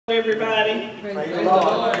Everybody. Praise the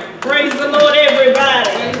Lord. Praise the Lord, everybody.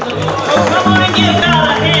 Praise the Lord. Oh, come on and give God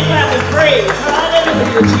a hand clap of praise.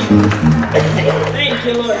 Hallelujah, Jesus. Thank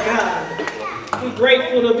you, Lord God. We're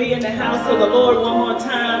grateful to be in the house of the Lord one more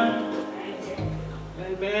time.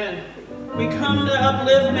 Amen. We come to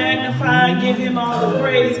uplift, magnify, and give him all the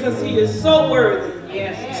praise because he is so worthy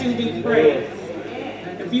to be praised.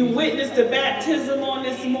 If you witnessed the baptism on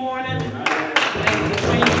this morning,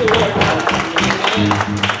 thank you, Lord God.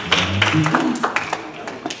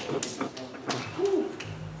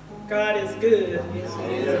 God is good. Yes, he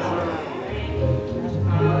is.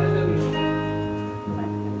 Hallelujah.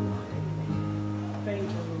 Thank you,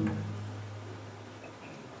 Lord.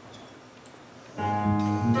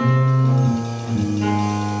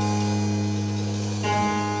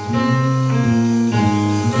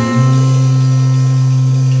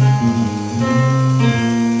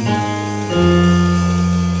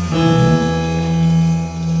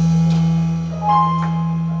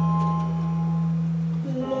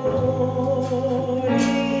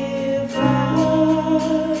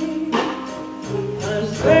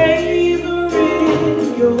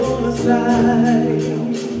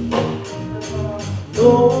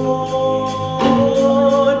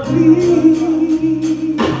 Lord,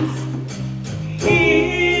 please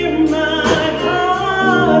hear my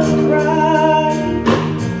heart's cry.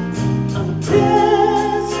 I'm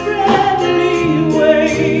desperately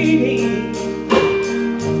waiting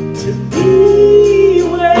to be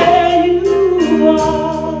where you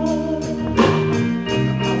are.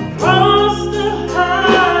 Across the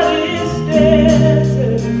hottest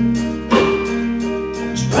desert,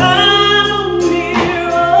 travel near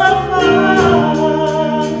or far.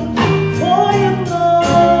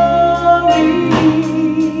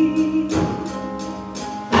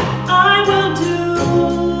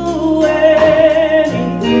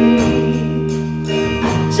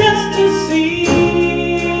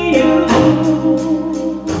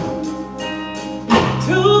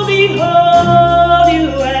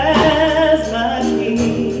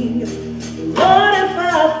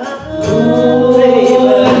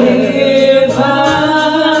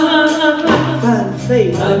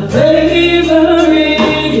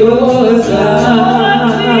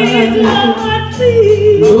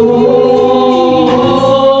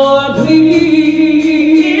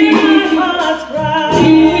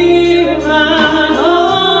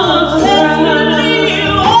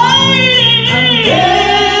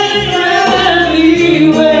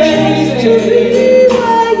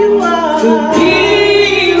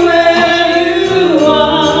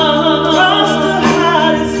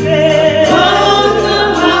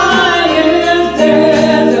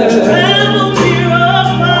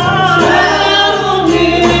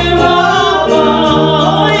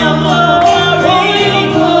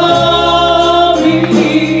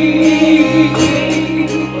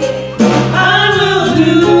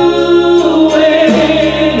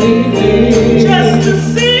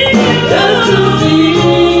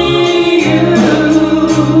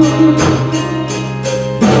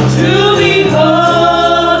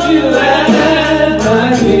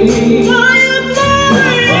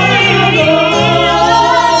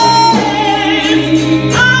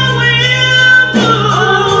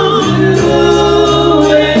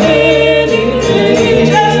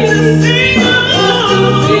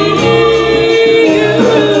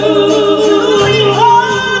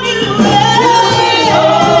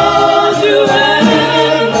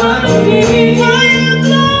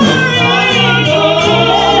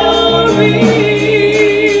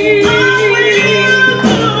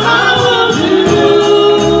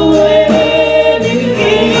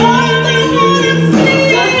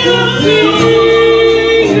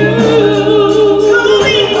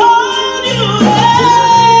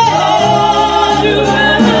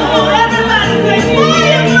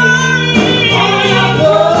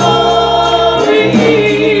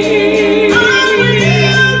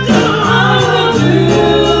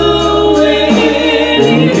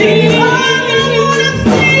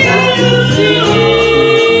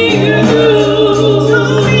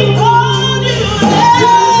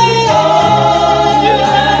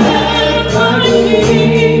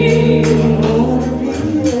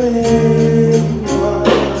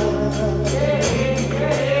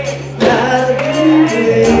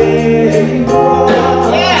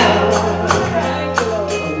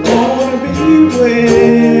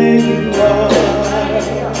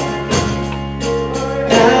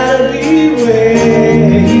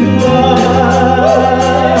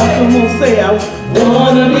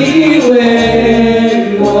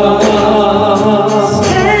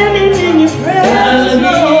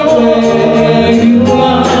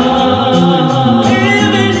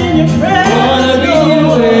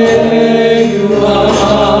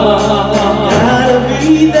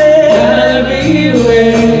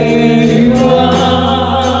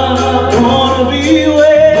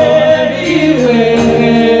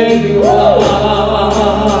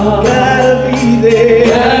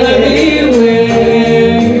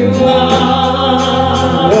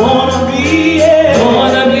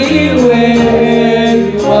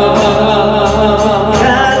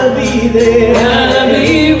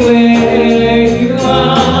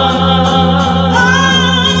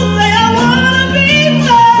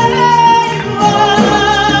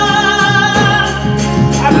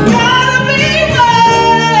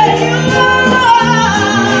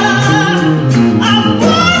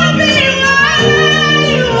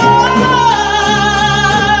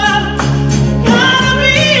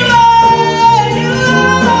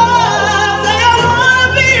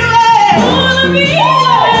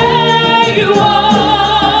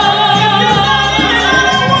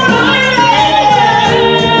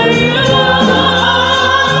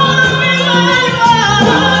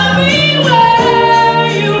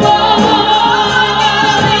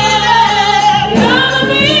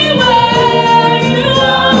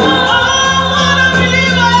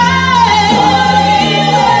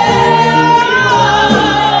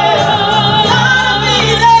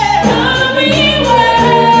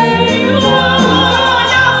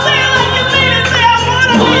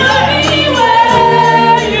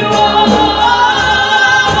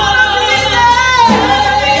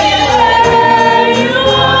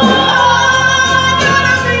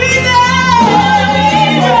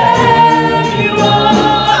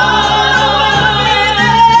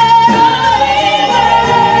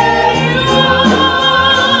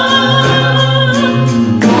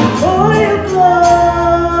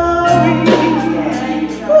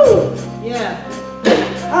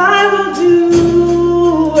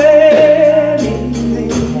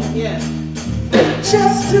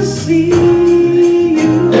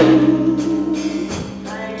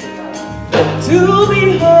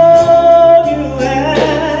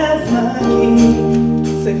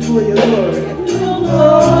 for your glory.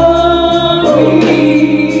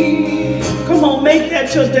 Come on, make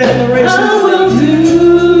that your declaration. I will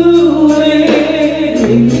do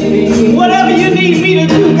it. Whatever you need me to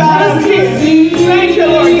do, God, I'm here. Thank you,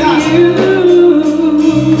 Lord God.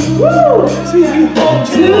 Woo! To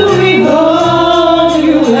behold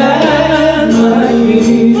you as my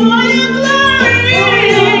King. For your glory.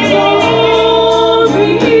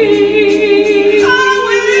 I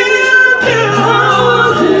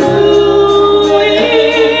will do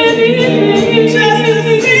anything just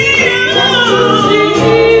to see you.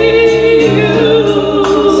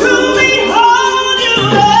 To behold you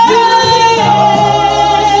as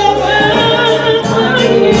my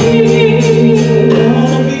King.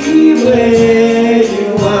 Wanna be where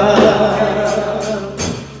you are.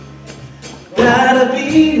 Gotta be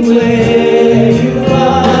where you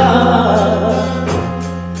are.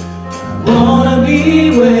 Wanna be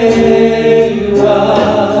where you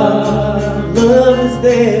are. Love is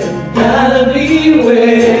there. Gotta be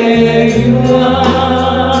where you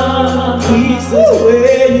are. Peace is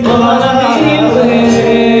where you are. Wanna be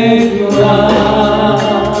where you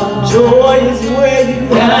are. Joy is where you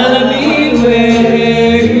are. Gotta be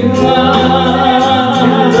where you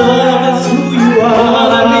are. Love is who you are.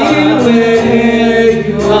 Wanna be where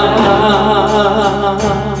you are.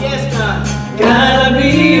 Yes, God. Gotta be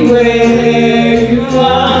where you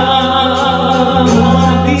are.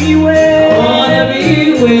 Wanna be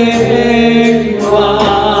where you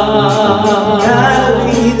are. Gotta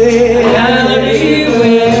be there. Gotta be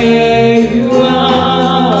where you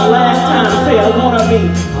are. Last time, say I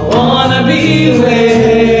wanna be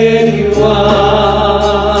where you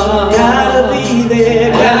are. Gotta be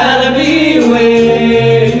there. Gotta be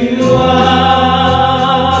where you are.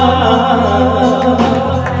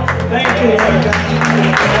 Thank you, Lord God.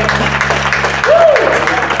 Woo!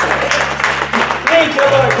 Thank you,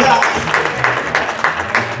 Lord God.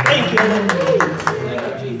 Thank you, Lord.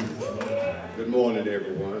 Thank you, Jesus. Good morning,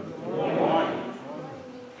 everyone.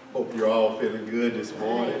 Hope you're all feeling good this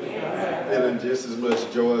morning. Feeling just as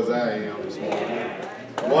much joy as I am this morning.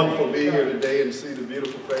 Wonderful to be here today and see the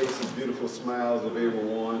beautiful faces, beautiful smiles of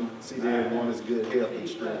everyone. See that everyone is good health and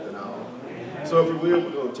strength and all. So if you will,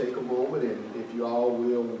 we're going to take a moment, and if you all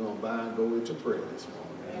will, we're going to bow and go into prayer this morning.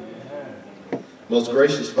 Most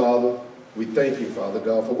gracious Father, we thank you, Father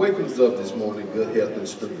God, for waking us up this morning, good health and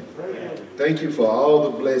strength. Thank you for all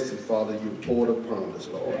the blessings, Father, you poured upon us,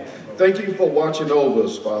 Lord. Thank you for watching over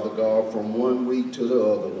us, Father God, from one week to the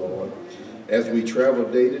other, Lord. As we travel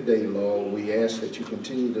day to day, Lord, we ask that you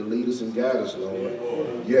continue to lead us and guide us, Lord.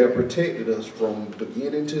 You have protected us from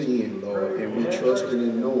beginning to end, Lord, and we trusting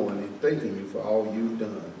and knowing and thanking you for all you've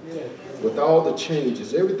done. With all the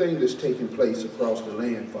changes, everything that's taking place across the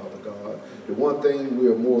land, Father God, the one thing we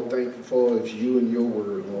are more thankful for is you and your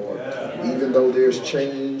word, Lord. Even though there's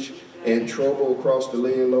change and trouble across the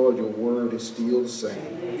land, Lord, your word is still the same.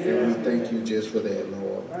 And we thank you just for that,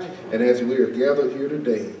 Lord. And as we are gathered here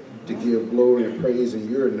today to give glory and praise in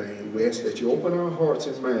your name, we ask that you open our hearts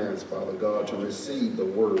and minds, Father God, to receive the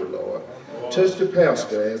word, Lord. Touch the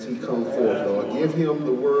pastor as he comes forth, Lord. Give him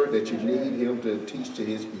the word that you need him to teach to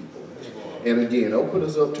his people. And again, open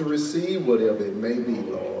us up to receive whatever it may be,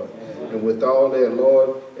 Lord. And with all that,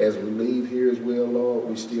 Lord, as we leave here as well, Lord,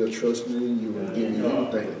 we still trusting in you and giving you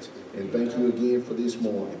thanks. And thank you again for this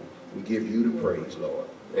morning. We give you the praise, Lord.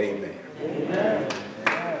 Amen. Amen.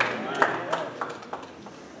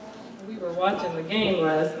 We were watching the game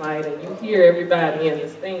last night, and you hear everybody in the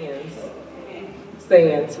stands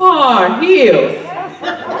saying, Tar Heels.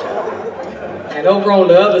 And over on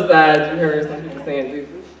the other side, you heard some people saying, Dude.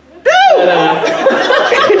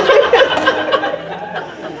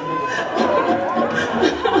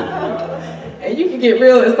 And you can get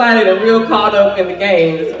real excited and real caught up in the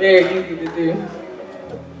game. It's very easy to do.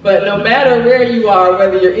 But no matter where you are,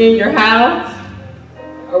 whether you're in your house,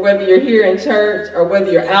 or whether you're here in church, or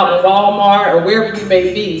whether you're out in Walmart, or wherever you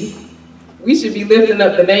may be, we should be lifting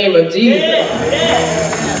up the name of Jesus.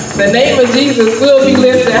 The name of Jesus will be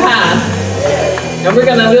lifted high. And we're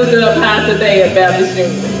going to lift it up high today at Baptist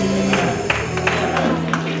Union.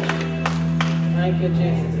 Thank you,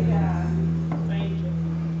 Jesus. Thank you.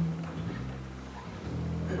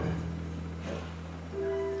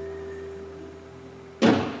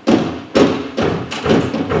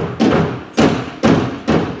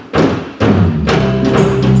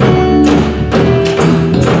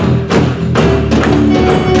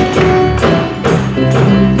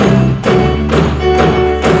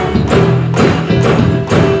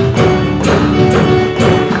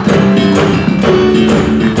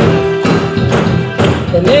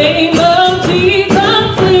 The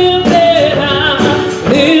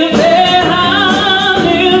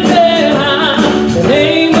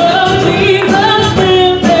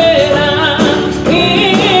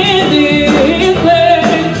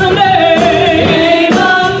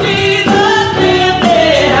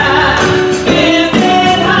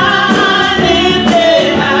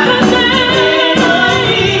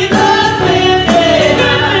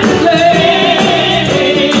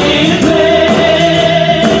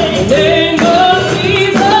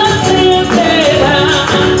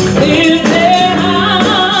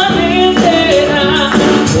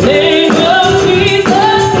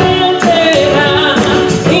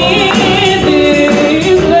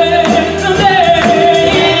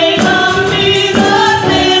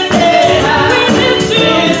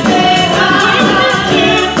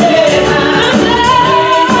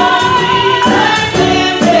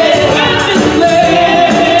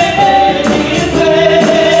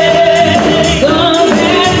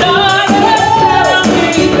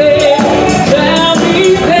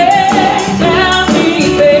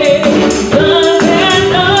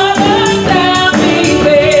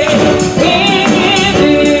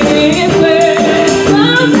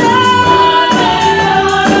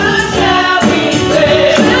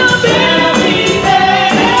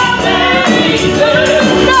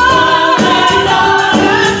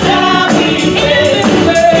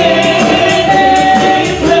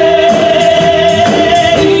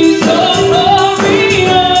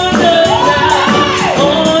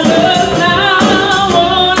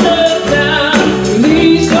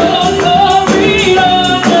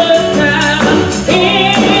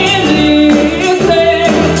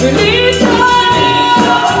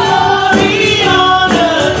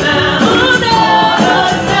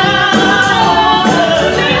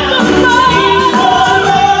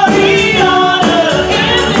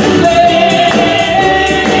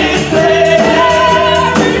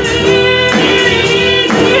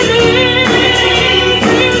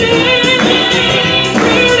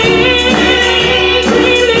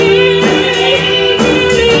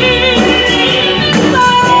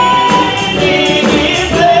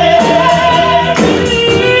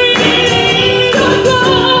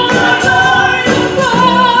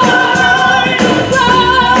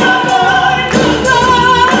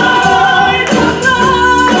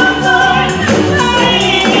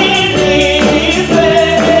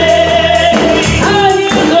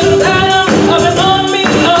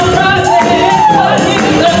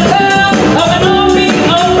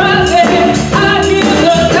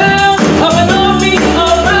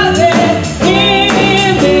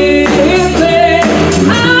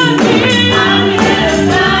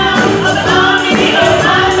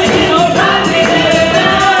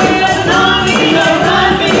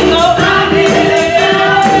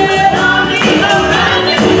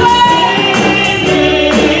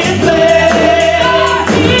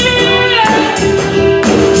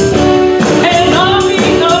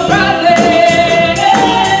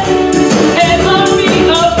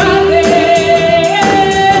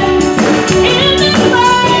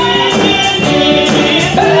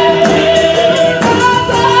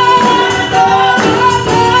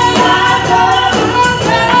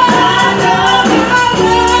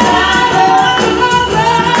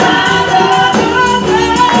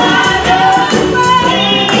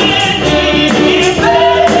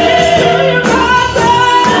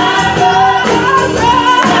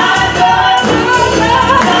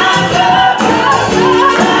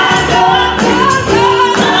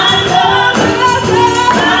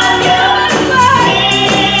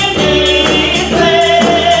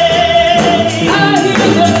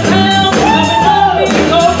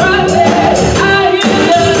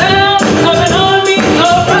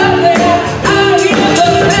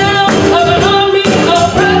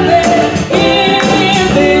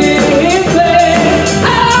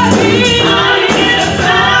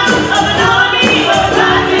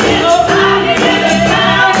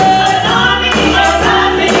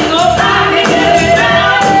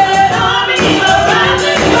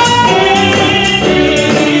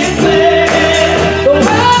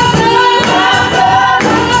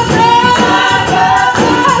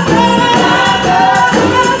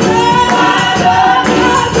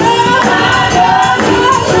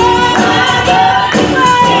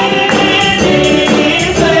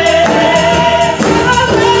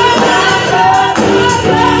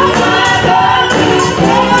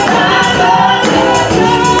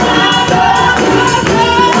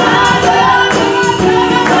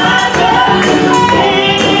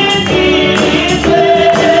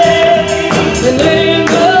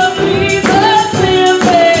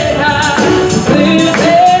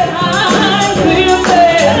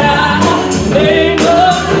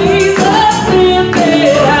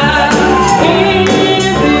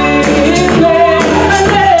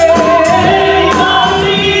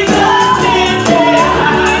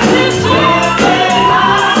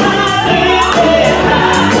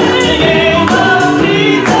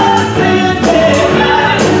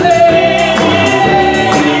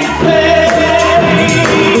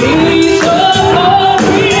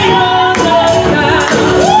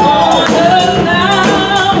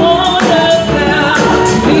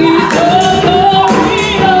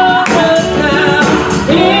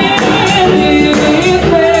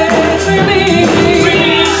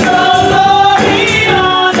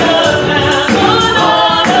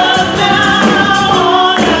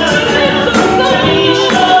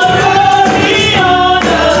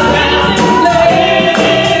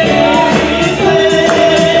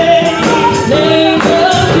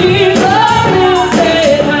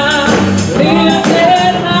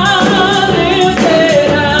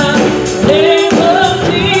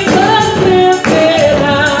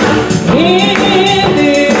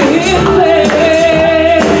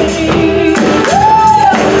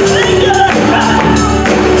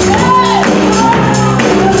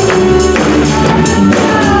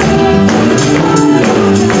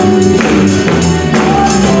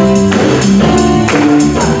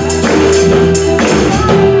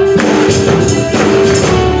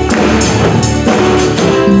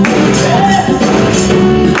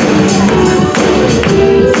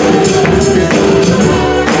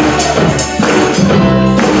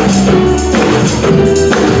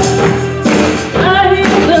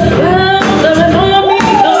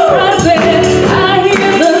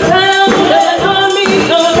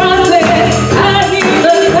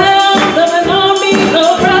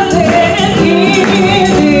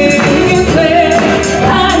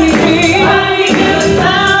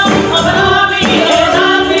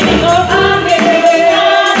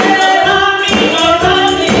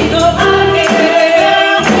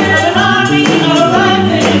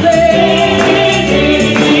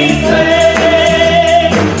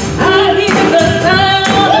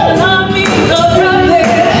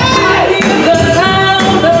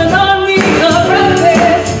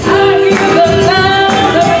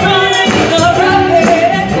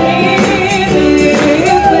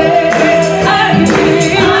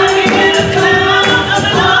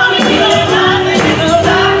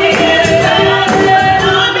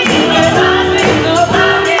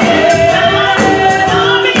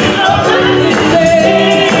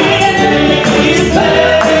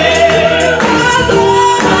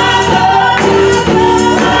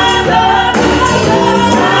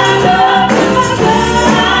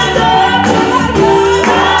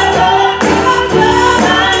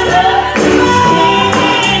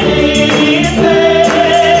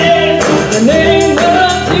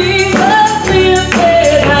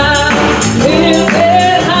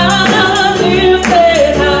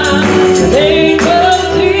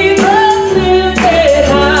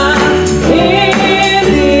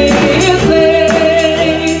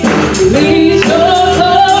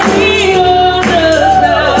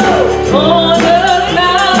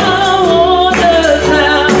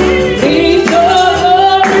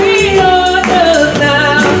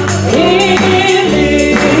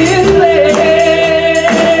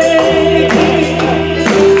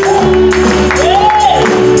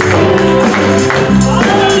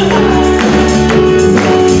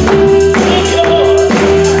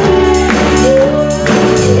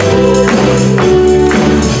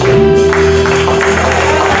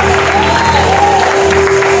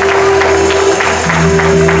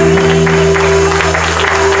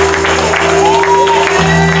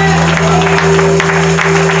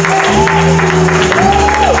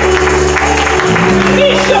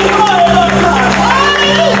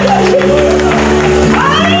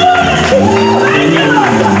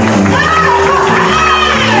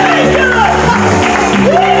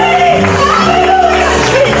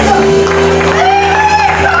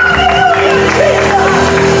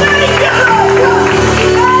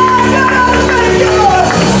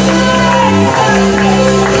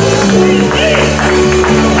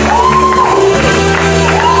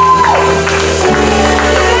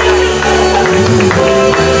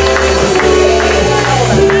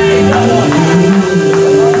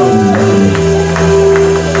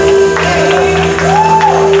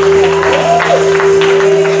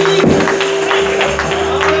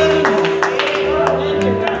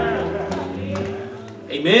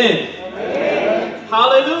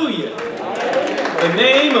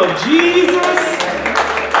of Jesus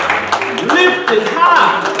lifted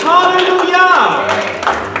high. Hallelujah.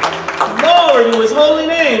 Glory to his holy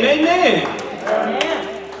name. Amen.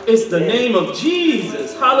 It's the name of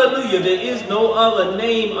Jesus. Hallelujah. There is no other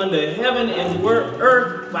name under heaven and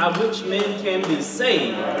earth by which men can be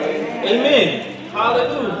saved. Amen.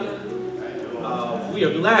 Hallelujah. We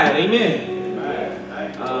are glad. Amen.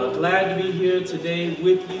 Glad to be here today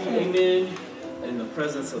with you. Amen. In the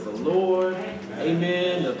presence of the Lord.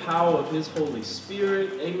 Amen. The power of his Holy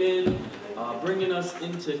Spirit. Amen. Bringing us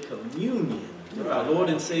into communion with our Lord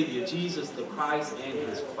and Savior Jesus the Christ and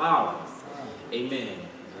his Father. Amen.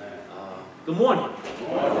 Good morning.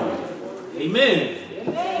 Amen.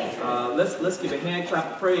 Let's give a hand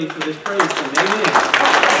clap of praise for this praise team. Amen.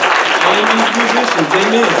 And these musicians.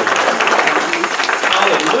 Amen.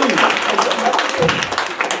 Hallelujah.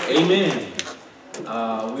 Amen.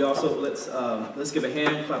 We also let's give a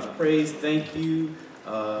hand clap of praise. Thank you,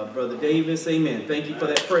 Brother Davis. Amen. Thank you for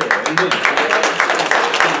that prayer. Amen.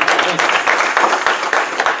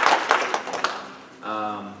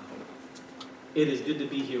 It is good to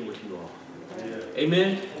be here with you all.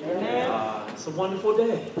 Amen. It's a wonderful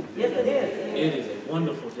day. Yes, it is. It is a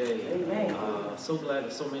wonderful day. Amen. So glad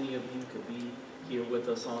that so many of you could be here with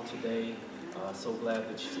us on today. So glad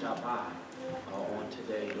that you stopped by on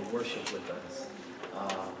today to worship with us.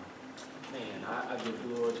 I give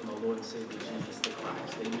glory to my Lord and Savior Jesus the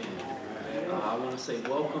Christ. Amen. I want to say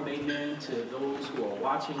welcome, amen, to those who are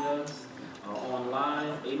watching us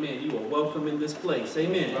online. Amen. You are welcome in this place.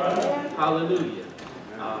 Amen. Hallelujah.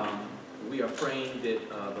 We are praying that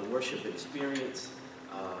the worship experience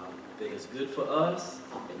that is good for us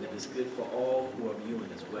and that is good for all who are viewing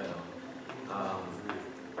as well.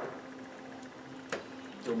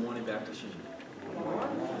 Good morning, Baptist Union.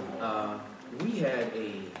 We had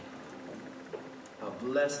a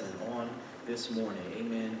blessing on this morning.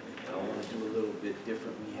 Amen. I want to do a little bit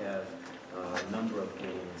different. We have a number of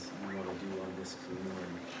things we want to do on this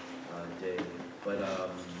communion day. But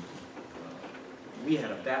we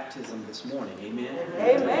had a baptism this morning. Amen.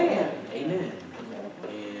 Amen. Amen.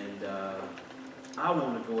 And I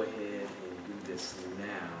want to go ahead and do this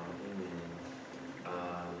now. Amen.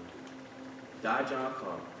 John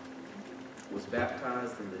Carter was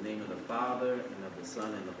baptized in the name of the Father and of the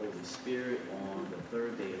Son and the Holy Spirit on the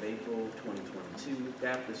 3rd day of April, 2022,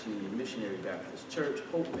 Baptist Union Missionary Baptist Church,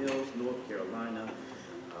 Hope Mills, North Carolina.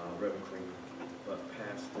 Reverend Kareem, but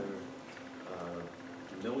Pastor,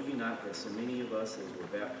 know you not that so many of us as were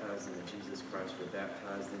baptized into Jesus Christ were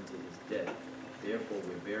baptized into his death. Therefore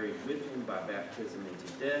we're buried with him by baptism into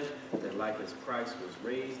death, that like as Christ was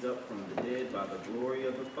raised up from the dead by the glory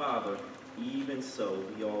of the Father, even so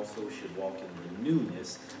we also should walk in the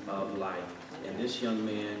newness of life. And this young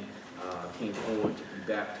man came forward to be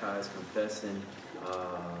baptized, confessing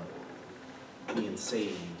being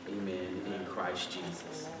saved, amen, in Christ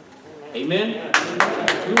Jesus. Amen?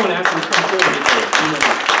 We want to ask him to come forward with us. We want to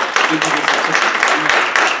give you this certificate.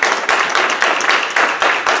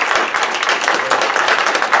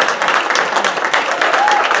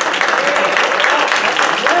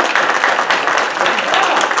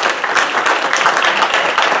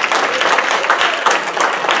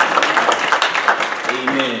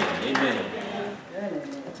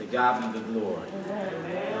 God be the glory.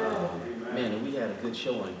 Man, and we had a good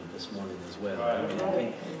showing this morning as well.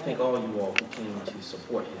 Amen. Thank all you all who came to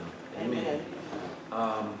support him. Amen.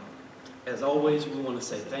 As always, we want to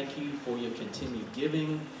say thank you for your continued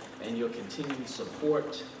giving and your continued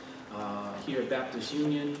support here at Baptist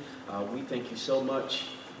Union. We thank you so much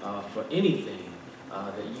for anything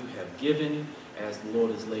that you have given as the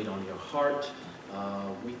Lord has laid on your heart.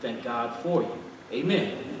 We thank God for you.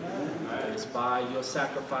 Amen. It's by your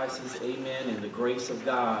sacrifices, amen, and the grace of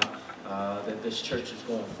God that this church is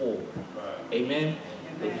going forward. Amen.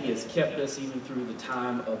 That he has kept us even through the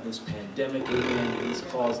time of this pandemic. Amen. And he's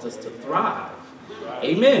caused us to thrive.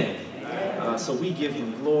 Amen. So we give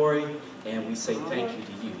him glory and we say thank you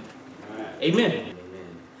to you. Amen.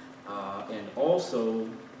 Amen. And also,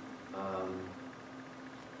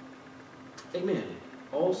 amen.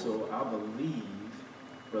 Also, I believe,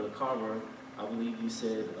 Brother Carver, I believe you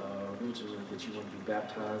said originally that you wanted to be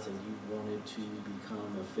baptized and you wanted to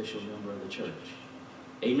become an official member of the church.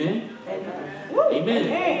 Amen? Amen. Amen.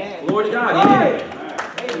 Amen. Glory to God. Amen.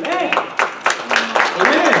 Amen.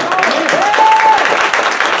 Amen.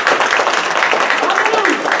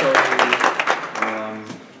 So,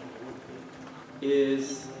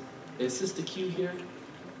 is Sister Q here?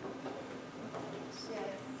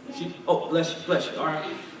 She, oh, bless you. All right.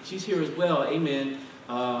 She's here as well. Amen.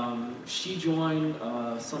 She joined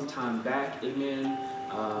some time back, amen,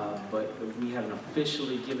 but we haven't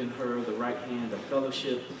officially given her the right hand of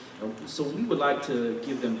fellowship. So we would like to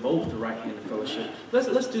give them both the right hand of fellowship.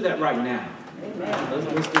 Let's do that right now. Amen.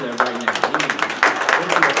 Let's do that right now. Amen.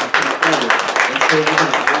 And so we're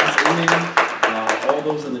going to ask, amen, all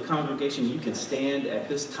those in the congregation, you can stand at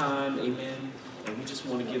this time, amen. And we just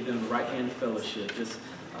want to give them the right hand of fellowship. Just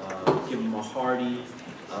give them a hearty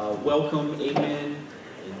welcome, amen.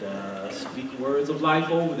 And speak words of life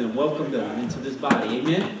over them. Welcome them into this body,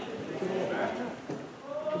 amen.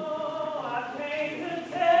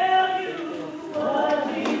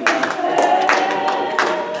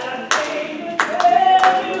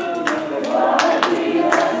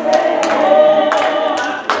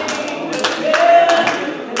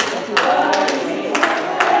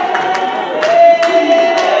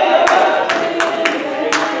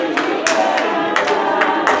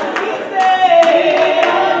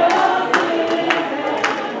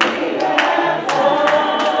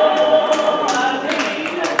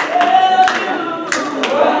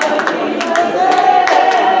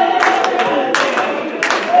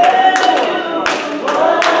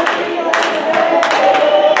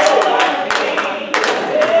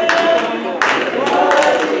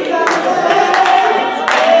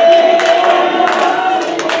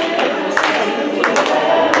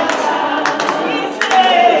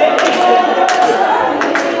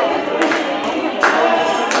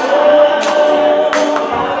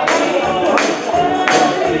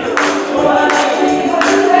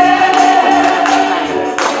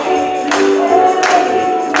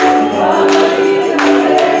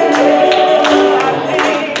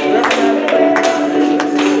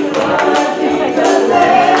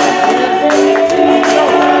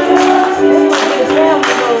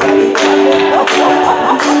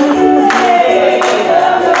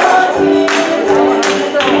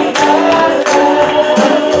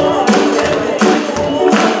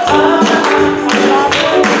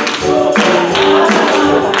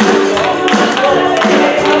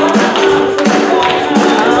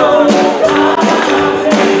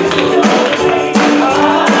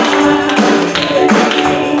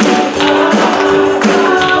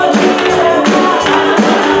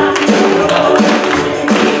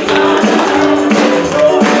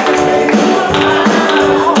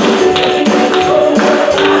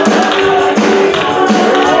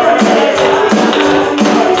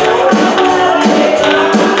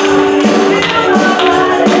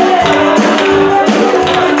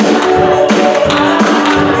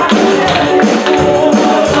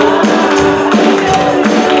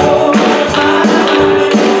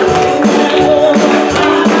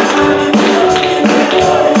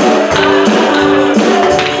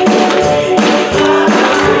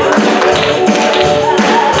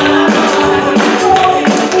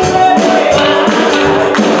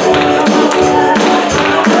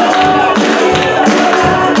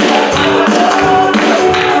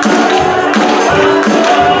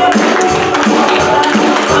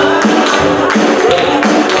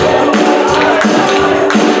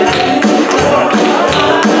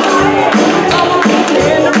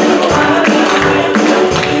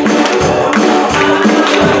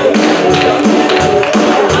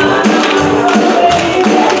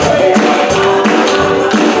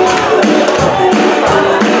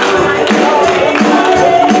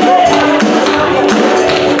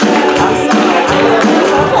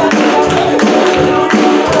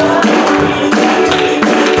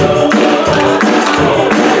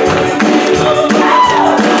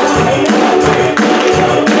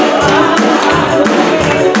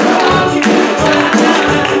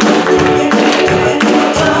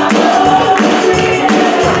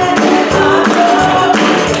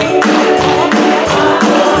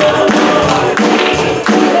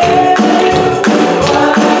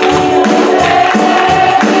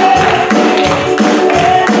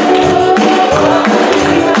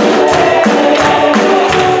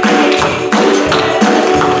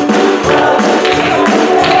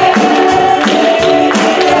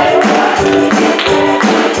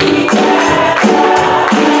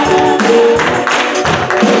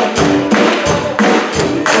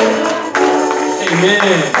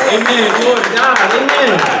 Amen. Glory to God.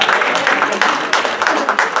 Amen.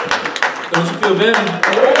 Don't you feel better?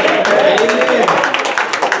 Amen.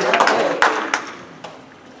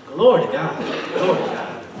 Glory to God. Glory to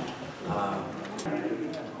God.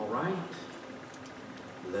 All right.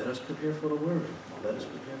 Let us prepare for the word. Let us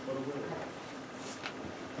prepare for the word.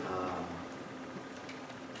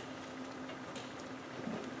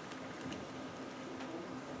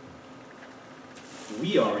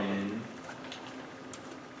 We are in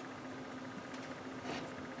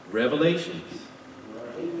Revelations.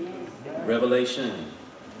 Revelation.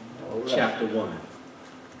 chapter 1.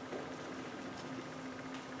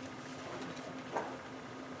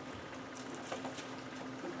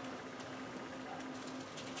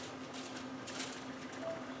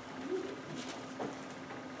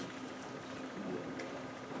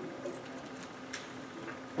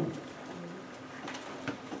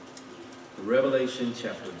 Revelation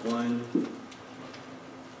chapter 1,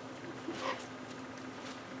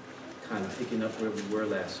 kind of picking up where we were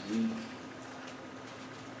last week,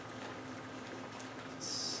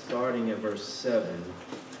 starting at verse 7,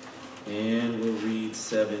 and we'll read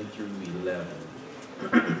 7 through 11.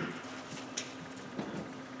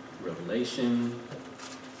 Revelation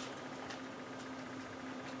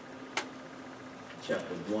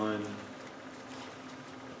chapter 1,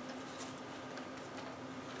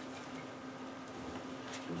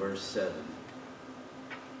 verse 7.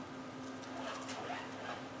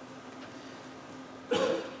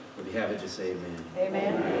 If you have it, just say amen.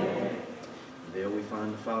 Amen. There we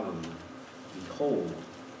find the following. Behold,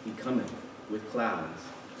 he cometh with clouds,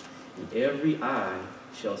 and every eye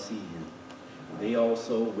shall see him, they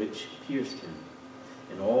also which pierced him,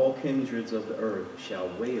 and all kindreds of the earth shall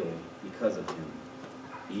wail because of him.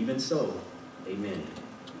 Even so, amen.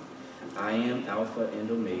 I am Alpha and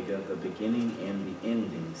Omega, the beginning and the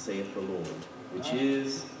ending, saith the Lord, which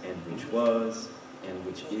is, and which was, and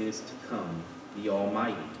which is to come, the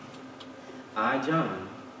Almighty. I, John,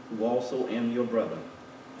 who also am your brother,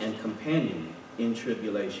 and companion in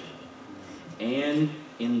tribulation, and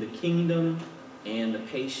in the kingdom and the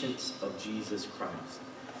patience of Jesus Christ,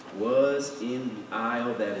 was in the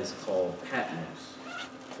isle that is called Patmos,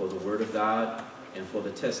 for the word of God and for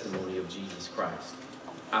the testimony of Jesus Christ.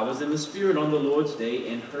 I was in the Spirit on the Lord's day,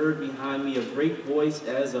 and heard behind me a great voice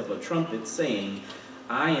as of a trumpet, saying,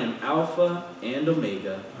 I am Alpha and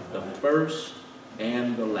Omega, the first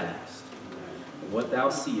and the last. And what thou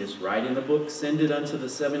seest, write in the book, send it unto the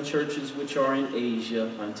 7 churches which are in Asia,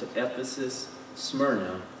 unto Ephesus,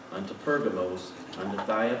 Smyrna, unto Pergamos, unto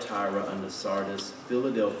Thyatira, unto Sardis,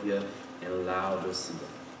 Philadelphia, and Laodicea.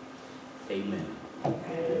 Amen.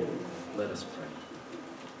 Let us pray.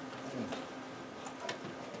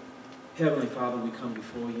 Heavenly Father, we come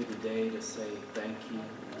before you today to say thank you.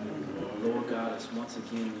 Lord God, as once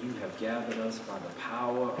again you have gathered us by the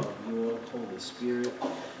power of your Holy Spirit.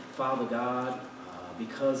 Father God,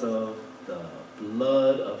 because of the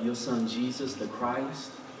blood of your Son Jesus the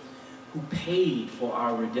Christ, who paid for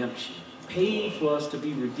our redemption, paid for us to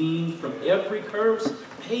be redeemed from every curse,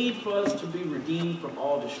 paid for us to be redeemed from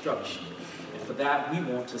all destruction. For that, we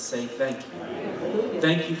want to say thank you.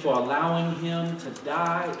 Thank you for allowing him to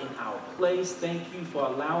die in our place. Thank you for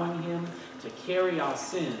allowing him to carry our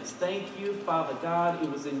sins. Thank you, Father God.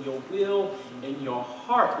 It was in your will, in your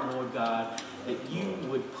heart, Lord God, that you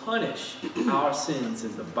would punish our sins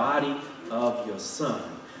in the body of your Son.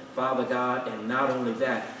 Father God, and not only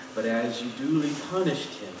that, but as you duly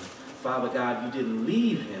punished him, Father God, you didn't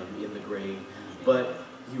leave him in the grave, but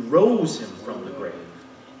you rose him from the grave,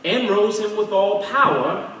 and rose him with all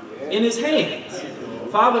power in his hands.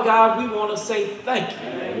 Father God, we want to say thank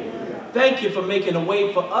you. Thank you for making a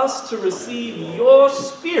way for us to receive your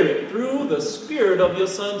Spirit through the Spirit of your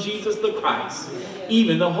Son, Jesus the Christ,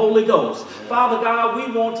 even the Holy Ghost. Father God,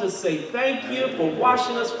 we want to say thank you for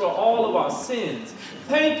washing us for all of our sins.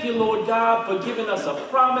 Thank you, Lord God, for giving us a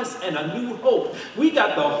promise and a new hope. We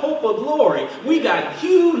got the hope of glory. We got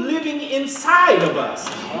you living inside of us.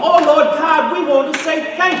 Oh, Lord God, we want to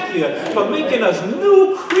say thank you for making us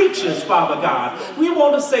new creatures, Father God. We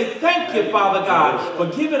want to say thank you, Father God,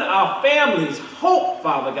 for giving our families hope,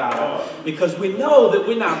 Father God, because we know that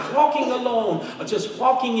we're not walking alone or just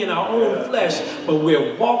walking in our own flesh, but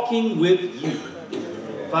we're walking with you.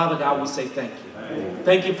 Father God, we say thank you.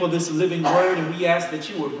 Thank you for this living word, and we ask that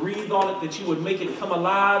you would breathe on it, that you would make it come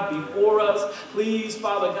alive before us. Please,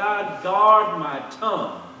 Father God, guard my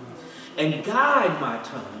tongue and guide my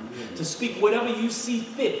tongue to speak whatever you see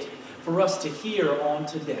fit for us to hear on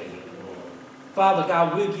today. Father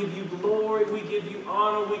God, we give you glory, we give you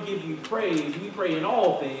honor, we give you praise. We pray in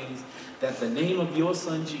all things that the name of your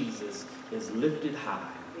Son Jesus is lifted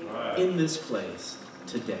high in this place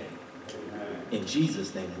today. In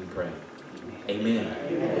Jesus' name we pray. Amen.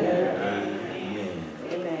 Amen.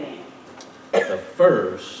 Amen. The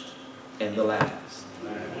first and the last.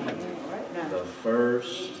 The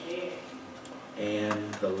first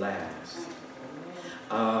and the last.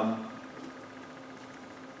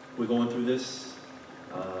 We're going through this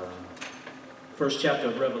first chapter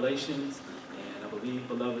of Revelations, and I believe,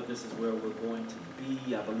 beloved, this is where we're going to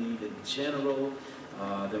be. I believe in general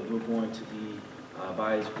that we're going to be,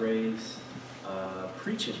 by his grace,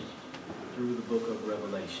 preaching through the book of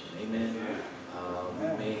Revelation. Amen. We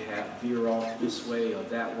may have veer off this way or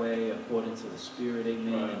that way according to the Spirit,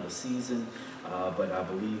 amen, and the season, but I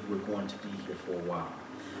believe we're going to be here for a while.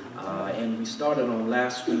 And we started on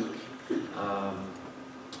last week.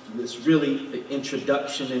 It's really the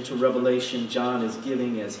introduction into Revelation John is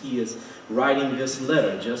giving as he is writing this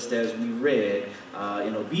letter, just as we read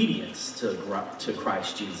in obedience to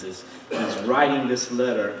Christ Jesus. He's writing this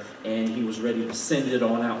letter, and he was ready to send it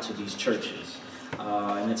on out to these churches.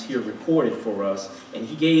 And it's here recorded for us. And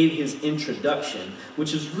he gave his introduction,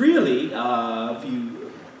 which is really,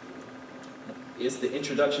 it's the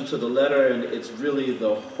introduction to the letter, and it's really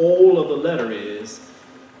the whole of the letter is,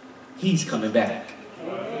 he's coming back.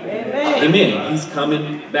 Amen. Amen. He's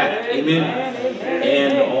coming back. Amen.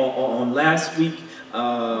 And on last week, we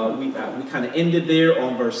kind of ended there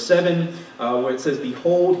on verse 7, where it says,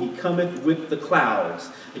 "Behold, he cometh with the clouds."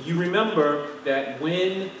 You remember that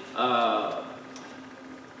when,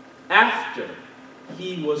 after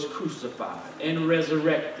he was crucified and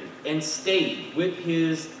resurrected and stayed with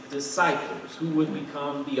his disciples, who would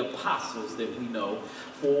become the apostles that we know,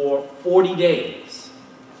 for 40 days,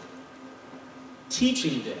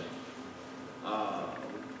 teaching them.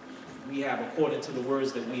 We have, according to the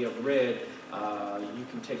words that we have read, you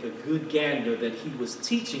can take a good gander that he was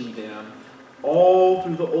teaching them all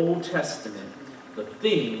through the Old Testament the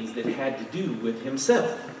things that had to do with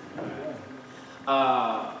himself.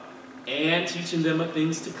 And teaching them of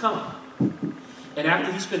things to come. And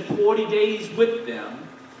after he spent 40 days with them,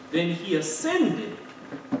 then he ascended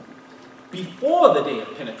before the day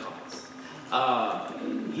of Pentecost.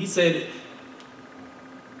 He said,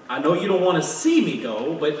 "I know you don't want to see me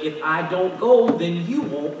go, but if I don't go, then you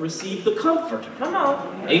won't receive the Comforter." Come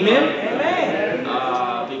on. Amen? Amen.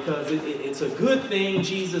 Because it's a good thing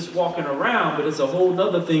Jesus walking around, but it's a whole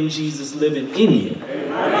other thing Jesus living in you.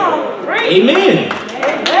 Come on. Amen.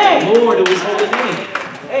 Amen. Lord, it was holy name.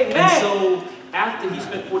 Amen. And so after he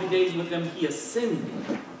spent 40 days with them, he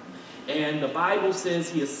ascended. And the Bible says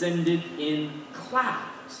he ascended in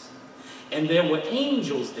clouds. And there were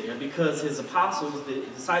angels there because his apostles, the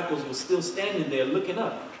disciples, were still standing there looking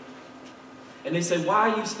up. And they said, "Why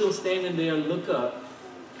are you still standing there? Look up.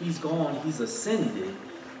 He's gone. He's ascended,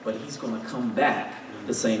 but he's going to come back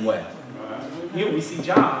the same way." Here we see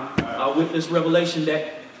John with this revelation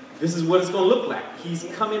that this is what it's going to look like. He's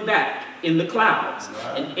coming back in the clouds.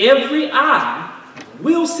 And every eye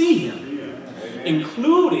will see him,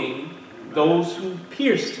 including those who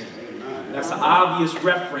pierced him. That's an obvious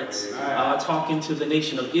reference talking to the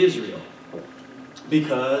nation of Israel.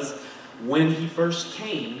 Because when he first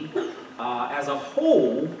came, as a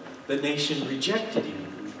whole, the nation rejected him.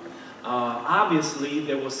 Obviously,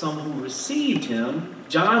 there were some who received him.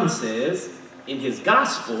 John says in his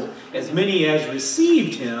gospel, as many as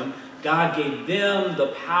received him, God gave them the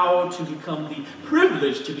power to become the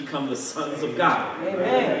privilege to become the sons of God.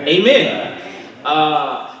 Amen. Amen.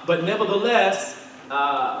 But nevertheless,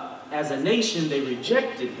 as a nation, they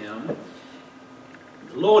rejected him.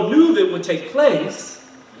 The Lord knew that it would take place,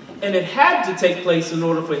 and it had to take place in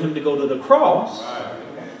order for him to go to the cross.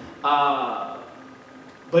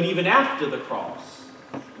 But even after the cross,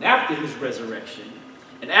 and after his resurrection,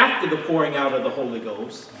 and after the pouring out of the Holy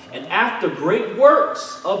Ghost, and after great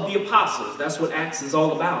works of the apostles, that's what Acts is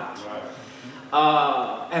all about.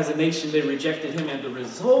 As a nation, they rejected him, and the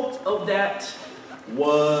result of that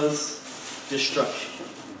was destruction.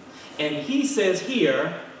 And he says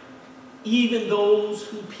here, even those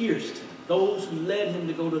who pierced him, those who led him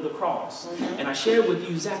to go to the cross. And I shared with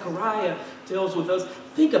you, Zechariah tells with us,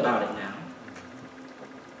 think about it now.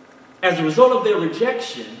 As a result of their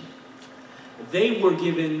rejection, they were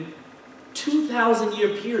given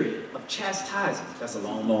 2,000-year period of chastisement. That's a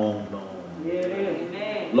long, long,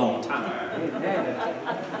 long time.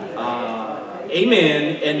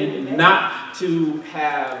 Amen. And not to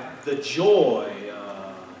have the joy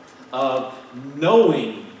of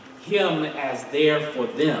knowing him as there for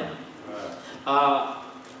them.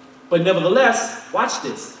 But nevertheless, watch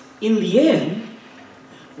this. In the end,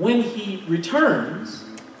 when he returns,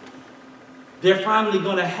 they're finally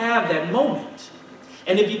going to have that moment.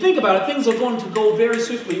 And if you think about it, things are going to go very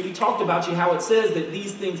swiftly. We talked about how it says that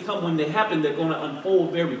these things come when they happen, they're going to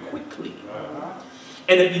unfold very quickly.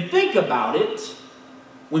 And if you think about it,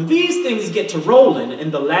 when these things get to rolling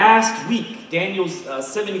in the last week, Daniel's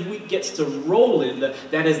 70th week gets to rolling,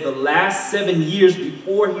 that is the last 7 years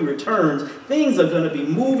before he returns, things are going to be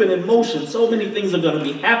moving in motion. So many things are going to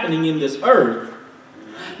be happening in this earth.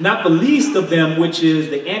 Not the least of them, which is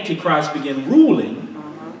the Antichrist begin ruling.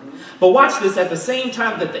 But watch this, at the same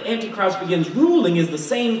time that the Antichrist begins ruling is the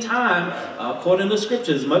same time, according to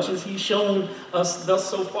Scripture, as much as he's shown us thus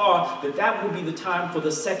so far, that will be the time for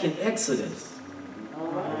the second Exodus.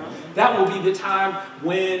 That will be the time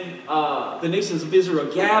when the nations of Israel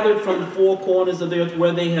are gathered from the four corners of the earth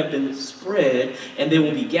where they have been spread, and they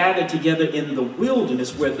will be gathered together in the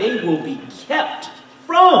wilderness where they will be kept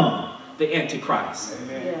from the Antichrist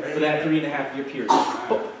for that 3.5-year period.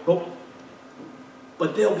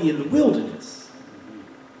 But they'll be in the wilderness.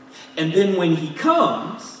 And then when he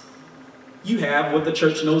comes, you have what the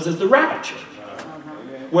church knows as the rapture,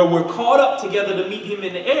 where we're caught up together to meet him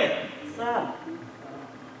in the air.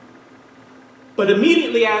 But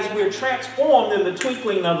immediately as we're transformed in the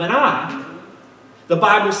twinkling of an eye, the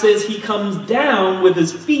Bible says he comes down with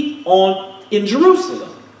his feet in Jerusalem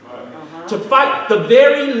to fight the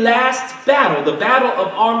very last battle, the battle of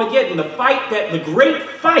Armageddon, the great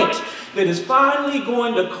fight that is finally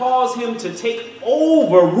going to cause him to take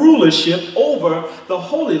over rulership over the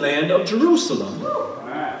Holy Land of Jerusalem.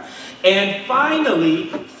 And finally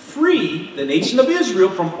free the nation of Israel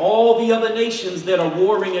from all the other nations that are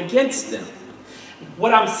warring against them.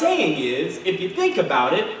 What I'm saying is, if you think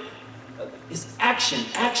about it, it's action,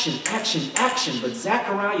 action, action, action. But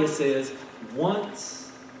Zechariah says,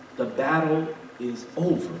 once the battle is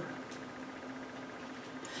over,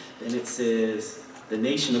 then it says the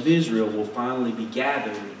nation of Israel will finally be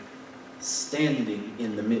gathered, standing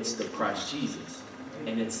in the midst of Christ Jesus.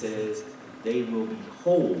 And it says they will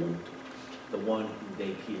behold the one whom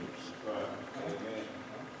they pierced.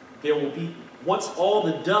 There will be, once all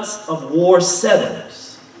the dust of war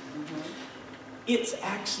settles, it's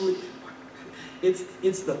actually, it's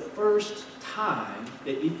the first time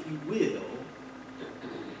that, if you will,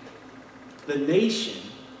 the nation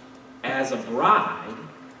as a bride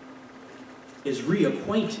is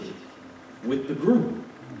reacquainted with the groom.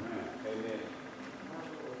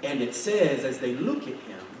 And it says, as they look at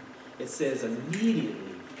him, it says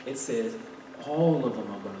immediately, it says all of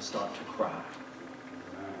them are going to start to cry.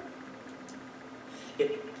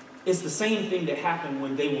 It's the same thing that happened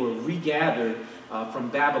when they were regathered from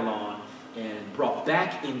Babylon and brought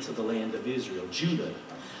back into the land of Israel, Judah.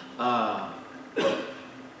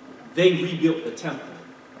 They rebuilt the temple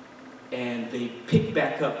and they picked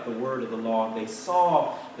back up the word of the law. They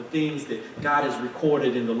saw the things that God has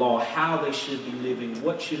recorded in the law, how they should be living,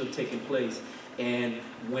 what should have taken place. And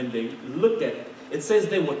when they looked at it, it says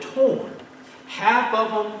they were torn. Half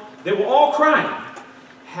of them, they were all crying.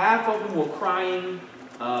 Half of them were crying,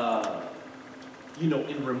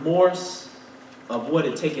 in remorse of what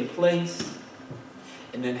had taken place.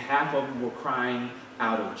 And then half of them were crying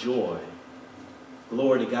out of joy.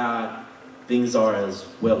 Glory to God, things are as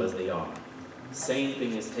well as they are. Same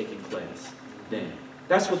thing is taking place then.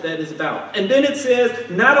 That's what that is about. And then it says,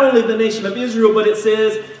 not only the nation of Israel, but it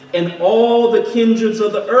says, and all the kindreds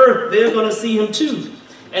of the earth, they're going to see him too.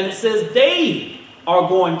 And it says they are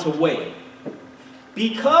going to wait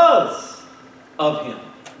because of him.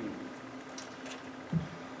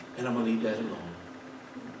 And I'm going to leave that alone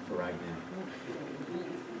for right now.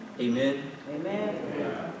 Amen?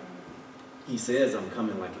 Amen. He says, I'm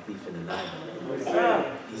coming like a thief in the night.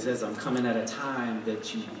 He says, I'm coming at a time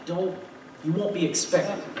that you won't be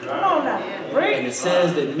expecting. And it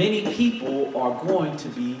says that many people are going to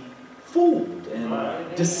be fooled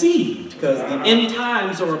and deceived because the end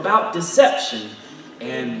times are about deception.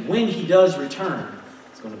 And when he does return,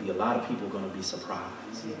 it's going to be a lot of people going to be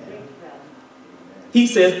surprised. He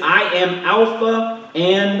says, I am Alpha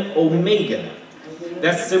and Omega.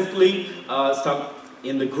 That's simply,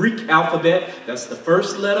 in the Greek alphabet, that's the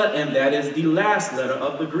first letter, and that is the last letter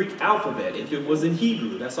of the Greek alphabet. If it was in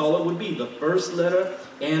Hebrew, that's all it would be, the first letter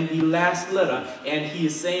and the last letter. And he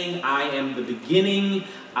is saying, I am the beginning,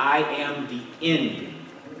 I am the ending.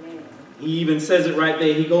 He even says it right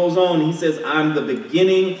there. He goes on, he says, I'm the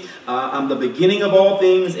beginning of all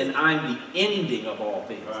things, and I'm the ending of all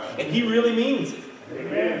things. And he really means it.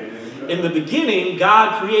 Amen. In the beginning,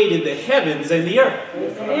 God created the heavens and the earth.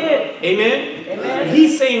 Amen. Amen. Amen.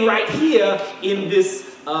 He's saying right here in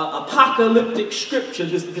this apocalyptic scripture,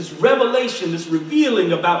 this revelation, this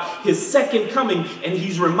revealing about his second coming, and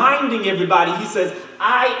he's reminding everybody, he says,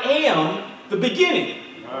 I am the beginning.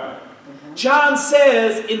 John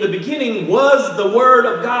says, in the beginning was the Word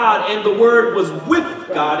of God, and the Word was with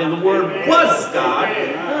God, and the Word was God.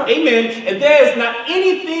 Amen. And there is not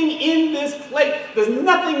anything in this place, there's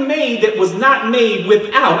nothing made that was not made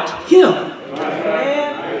without him.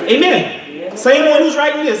 Amen. Same one who's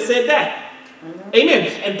writing this said that. Amen.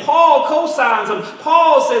 And Paul co-signs them.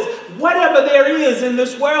 Paul says, whatever there is in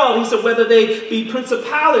this world, he said, whether they be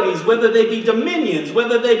principalities, whether they be dominions,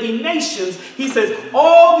 whether they be nations, he says,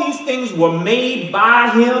 all these things were made by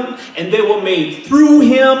him, and they were made through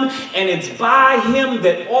him, and it's by him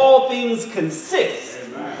that all things consist.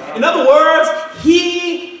 Amen. In other words,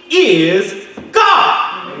 he is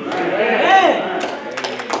God. Amen.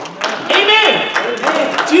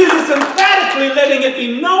 Amen. Jesus emphatically letting it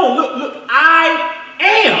be known, look, I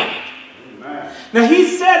am. Amen. Now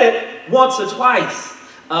he said it once or twice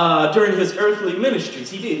during his earthly ministries.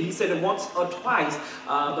 He did. He said it once or twice,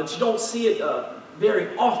 but you don't see it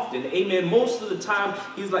very often. Amen. Most of the time,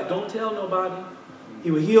 he's like, don't tell nobody.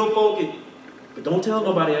 He would heal folk, but don't tell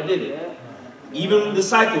nobody I did it. Even the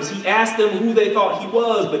disciples, he asked them who they thought he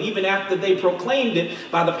was, but even after they proclaimed it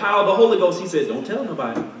by the power of the Holy Ghost, he said, don't tell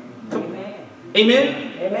nobody.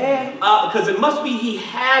 Amen? Amen. Because it must be he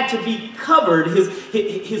had to be covered.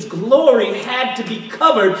 His glory had to be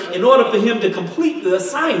covered in order for him to complete the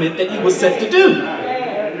assignment that he was set to do.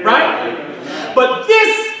 Right? But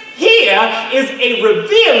this here is a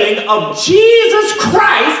revealing of Jesus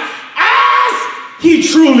Christ as he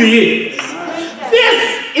truly is.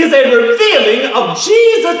 This is a revealing of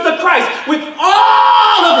Jesus the Christ with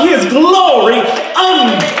all of his glory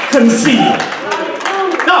unconcealed.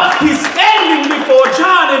 No, he's standing before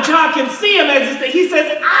John, and John can see him as he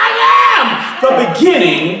says, I am the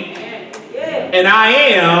beginning, and I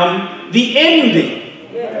am the ending.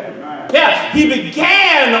 Yeah, he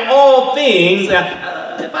began all things.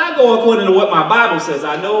 If I go according to what my Bible says,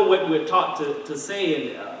 I know what we're taught to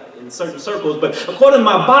say in certain circles, but according to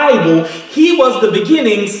my Bible, he was the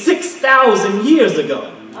beginning 6,000 years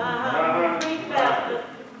ago.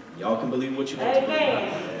 Y'all can believe what you want to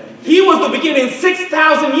believe. He was the beginning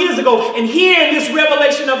 6,000 years ago. And here in this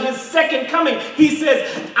revelation of his second coming, he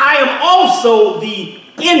says, I am also the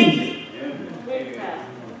ending.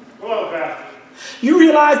 You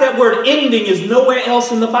realize that word ending is nowhere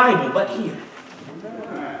else in the Bible but here.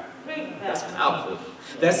 That's powerful.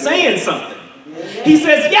 That's saying something. He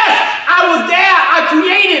says, yes, I was there. I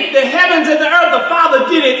created the heavens and the earth. The Father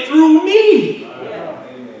did it through me.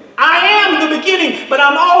 I am the beginning, but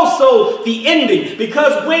I'm also the ending.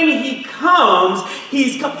 Because when he comes,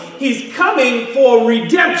 he's coming for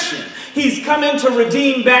redemption. He's coming to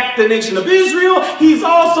redeem back the nation of Israel. He's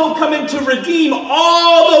also coming to redeem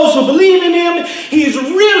all those who believe in him. He's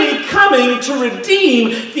really coming to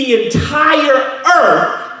redeem the entire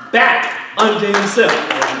earth back unto himself.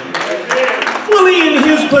 Fully in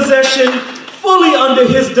his possession, fully under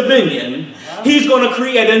his dominion. He's going to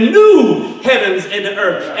create a new heavens and the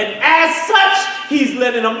earth. And as such, he's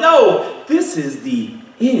letting them know, this is the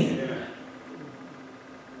end.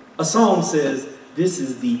 A song says, this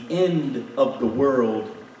is the end of the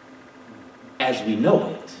world as we know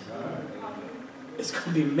it. It's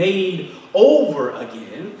going to be made over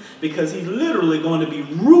again because he's literally going to be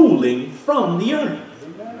ruling from the earth.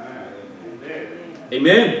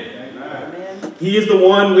 Amen. Amen. He is the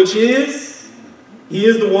one which is. He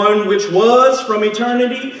is the one which was from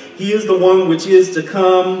eternity. He is the one which is to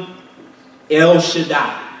come, El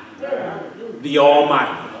Shaddai, the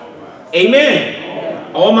Almighty.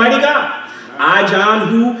 Amen. Almighty God. I, John,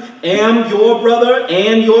 who am your brother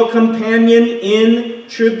and your companion in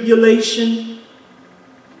tribulation.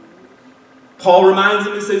 Paul reminds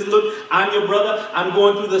him, he says, look, I'm your brother. I'm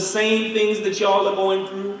going through the same things that y'all are going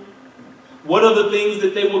through. What are the things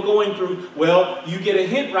that they were going through? Well, you get a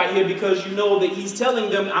hint right here because you know that he's telling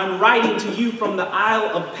them, I'm writing to you from the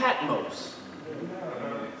Isle of Patmos,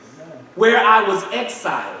 where I was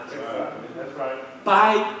exiled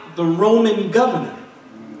by the Roman governor.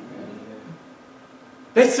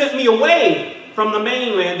 They sent me away from the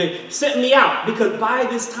mainland. They sent me out because by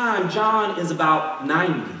this time, John is about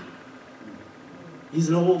 90. He's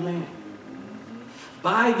an old man.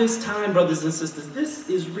 By this time, brothers and sisters, this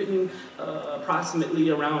is written approximately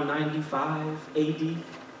around 95 AD.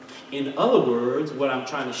 In other words, what I'm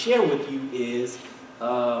trying to share with you is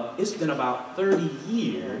it's been about 30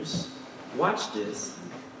 years. Watch this.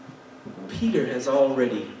 Peter has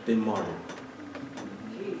already been martyred.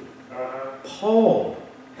 Paul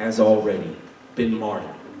has already been martyred.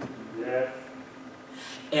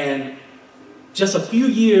 And just a few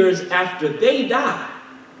years after they died,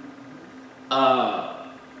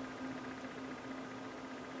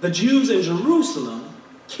 the Jews in Jerusalem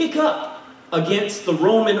kick up against the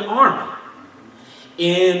Roman army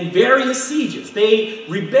in various sieges. They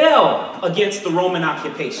rebel against the Roman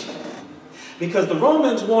occupation because the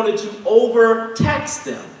Romans wanted to overtax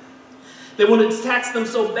them. They wanted to tax them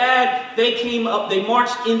so bad, they came up, they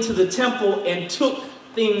marched into the temple and took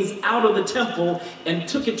things out of the temple and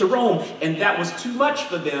took it to Rome. And that was too much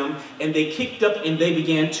for them. And they kicked up and they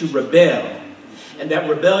began to rebel. And that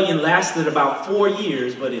rebellion lasted about 4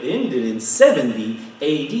 years, but it ended in 70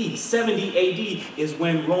 AD. 70 AD is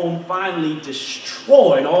when Rome finally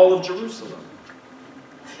destroyed all of Jerusalem.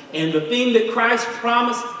 And the thing that Christ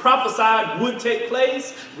prophesied would take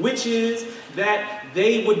place, which is that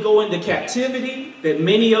they would go into captivity, that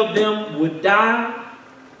many of them would die,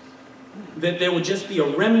 that there would just be a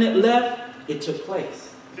remnant left, it took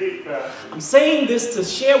place. I'm saying this to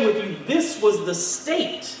share with you, this was the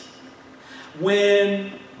state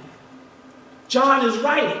when John is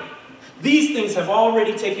writing. These things have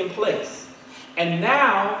already taken place. And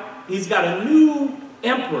now he's got a new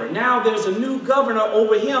emperor. Now there's a new governor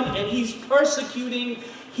over him, and he's persecuting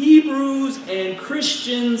Hebrews and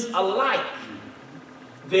Christians alike.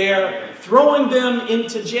 They're throwing them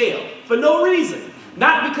into jail for no reason.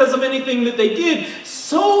 Not because of anything that they did,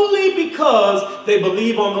 solely because they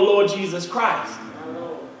believe on the Lord Jesus Christ.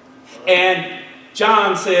 And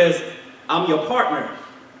John says, I'm your partner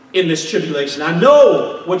in this tribulation. I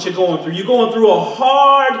know what you're going through. You're going through a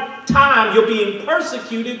hard time. You're being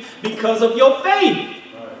persecuted because of your faith.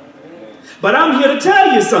 But I'm here to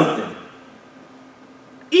tell you something.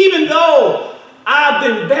 Even though I've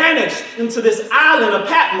been banished into this island of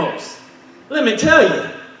Patmos, let me tell you,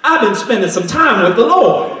 I've been spending some time with the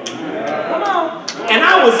Lord. And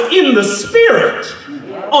I was in the Spirit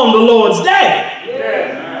on the Lord's day.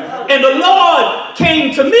 And the Lord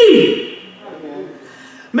came to me.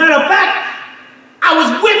 Matter of fact, I was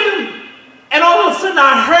with him, and all of a sudden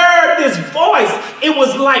I heard this voice. It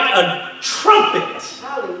was like a trumpet.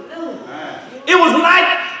 It was like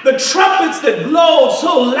the trumpets that blowed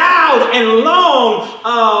so loud and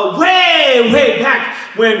long way back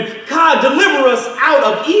when God delivered us out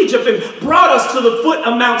of Egypt and brought us to the foot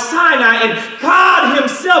of Mount Sinai, and God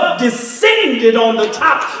himself descended on the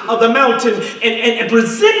top of the mountain and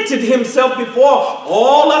presented himself before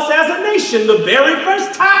all us as a nation. The very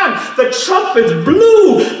first time the trumpets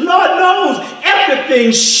blew, Lord knows,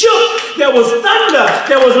 everything shook. There was thunder,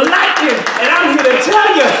 there was lightning, and I'm here to tell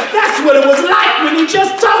you, that's what it was like when he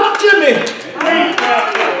just talked to me.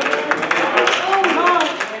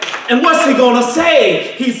 And what's he going to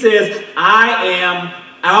say? He says, I am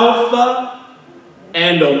Alpha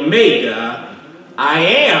and Omega. I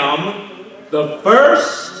am the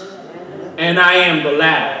first and I am the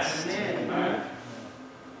last.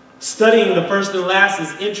 Studying the first and last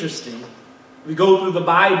is interesting. We go through the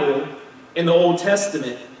Bible in the Old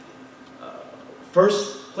Testament.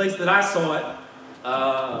 First place that I saw it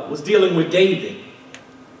was dealing with David.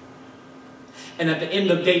 And at the end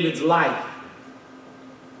of David's life,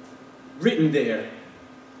 written there,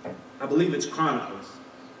 I believe it's Chronicles.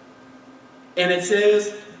 And it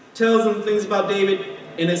says, tells them things about David,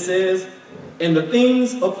 and it says, and the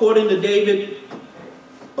things according to David,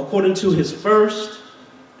 according to his first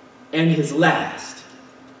and his last.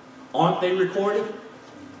 Aren't they recorded?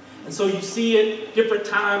 And so you see it different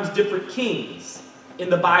times, different kings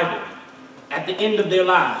in the Bible. At the end of their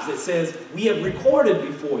lives, it says, we have recorded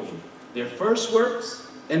before you their first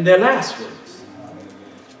works and their last works.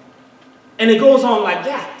 And it goes on like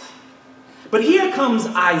that. But here comes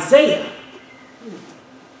Isaiah.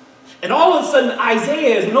 And all of a sudden,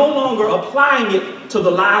 Isaiah is no longer applying it to the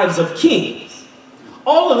lives of kings.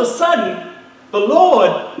 All of a sudden, the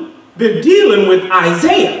Lord been dealing with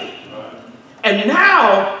Isaiah. And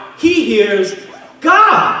now he hears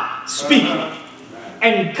God speaking.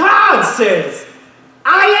 And God says,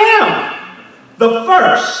 I am the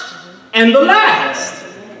first and the last.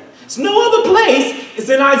 It's no other place. It's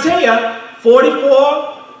in Isaiah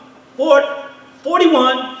 44,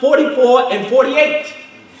 41, 44, and 48.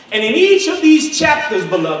 And in each of these chapters,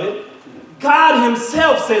 beloved, God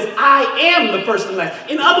himself says, I am the first and last.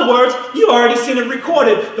 In other words, you already seen it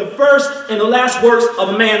recorded, the first and the last works of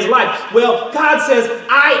a man's life. Well, God says,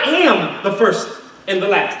 I am the first and the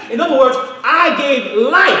last. In other words, I gave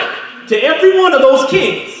life to every one of those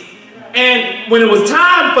kings. And when it was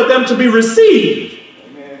time for them to be received,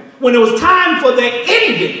 when it was time for their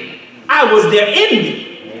ending, I was their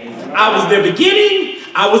ending. I was their beginning.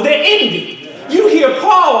 I was their ending. You hear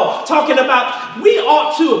Paul talking about we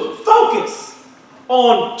ought to focus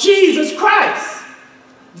on Jesus Christ,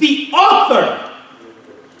 the author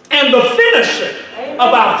and the finisher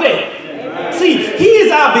of our faith. See, he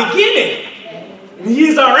is our beginning and he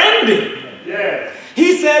is our ending.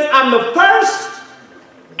 He says, I'm the first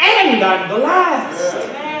and I'm the last.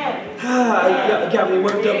 You got me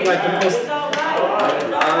worked up like the most.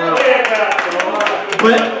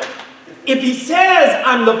 But if if he says,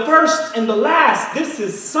 I'm the first and the last, this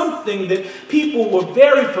is something that people were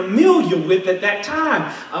very familiar with at that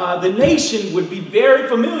time. The nation would be very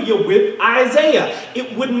familiar with Isaiah.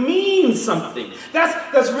 It would mean something.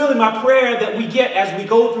 That's really my prayer that we get as we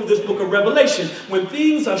go through this book of Revelation. When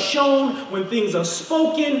things are shown, when things are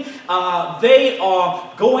spoken, they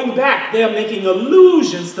are going back. They are making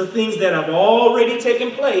allusions to things that have already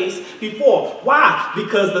taken place before. Why?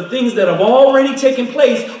 Because the things that have already taken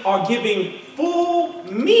place are giving full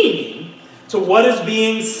meaning to what is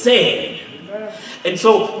being said. And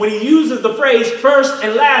so when he uses the phrase first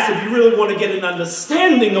and last, if you really want to get an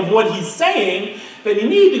understanding of what he's saying, then you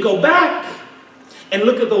need to go back and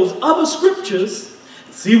look at those other scriptures,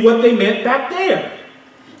 see what they meant back there.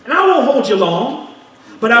 And I won't hold you long,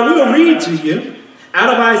 but I will read to you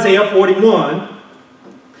out of Isaiah 41.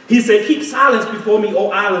 He said, keep silence before me, O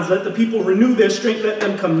islands. Let the people renew their strength. Let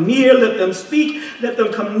them come near. Let them speak. Let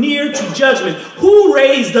them come near to judgment. Who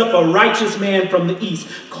raised up a righteous man from the east,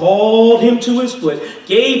 called him to his foot,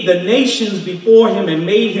 gave the nations before him, and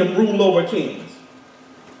made him rule over kings?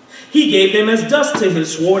 He gave them as dust to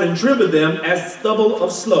his sword and driven them as stubble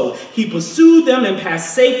of slow. He pursued them and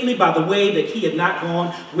passed safely by the way that he had not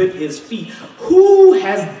gone with his feet. Who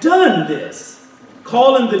has done this?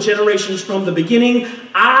 Calling the generations from the beginning,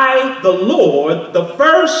 I, the Lord, the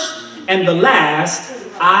first and the last,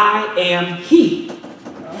 I am he.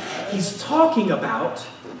 He's talking about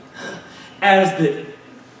as the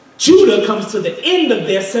Judah comes to the end of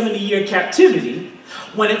their 70-year captivity,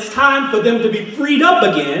 when it's time for them to be freed up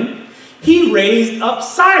again, he raised up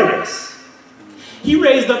Cyrus. He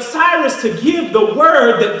raised up Cyrus to give the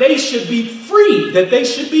word that they should be free, that they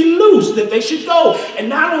should be loose, that they should go. And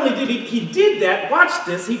not only did he did that, watch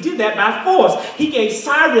this, he did that by force. He gave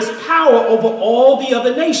Cyrus power over all the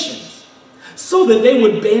other nations so that they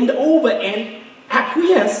would bend over and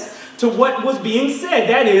acquiesce to what was being said,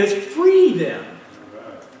 that is, free them.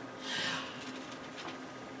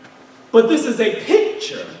 But this is a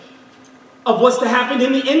picture of what's to happen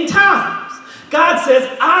in the end times. God says,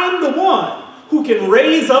 I'm the one who can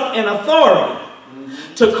raise up an authority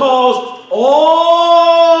to cause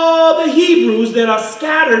all the Hebrews that are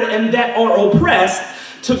scattered and that are oppressed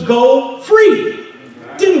to go free.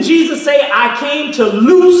 Didn't Jesus say, I came to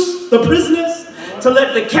loose the prisoners, to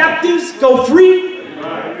let the captives go free?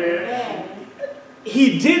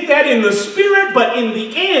 He did that in the spirit, but in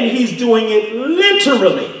the end, he's doing it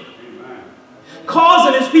literally.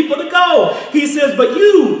 Causing his people to go. He says, but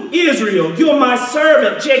you, Israel, you're my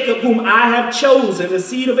servant, Jacob, whom I have chosen, the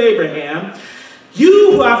seed of Abraham,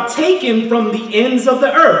 you who have taken from the ends of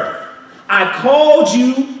the earth. I called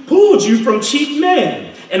you, pulled you from chief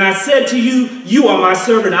men, and I said to you, you are my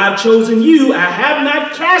servant, I've chosen you, I have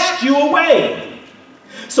not cast you away.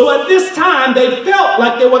 So at this time, they felt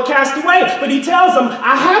like they were cast away, but he tells them,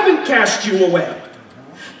 I haven't cast you away.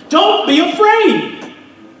 Don't be afraid.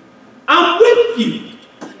 I'm with you.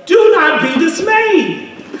 Do not be dismayed.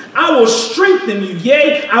 I will strengthen you,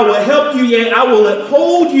 yea, I will help you, yea, I will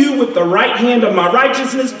uphold you with the right hand of my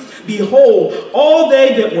righteousness. Behold, all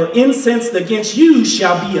they that were incensed against you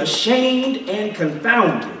shall be ashamed and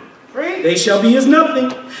confounded. They shall be as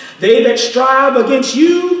nothing. They that strive against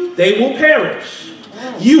you, they will perish.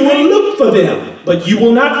 You will look for them, but you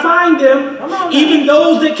will not find them. Even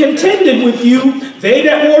those that contended with you, they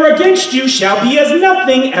that war against you shall be as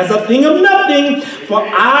nothing, as a thing of nothing. For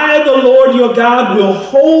I, the Lord your God, will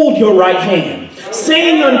hold your right hand,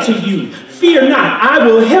 saying unto you, fear not, I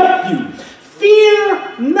will help you.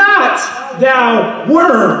 Fear not, thou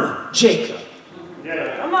worm, Jacob.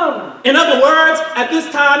 In other words, at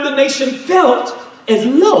this time, the nation felt as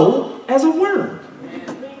low as a worm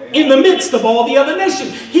in the midst of all the other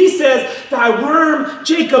nations. He says, thy worm,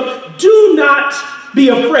 Jacob, do not be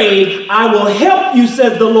afraid. I will help you,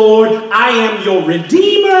 says the Lord. I am your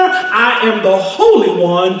Redeemer. I am the Holy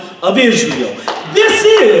One of Israel. This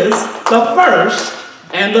is the first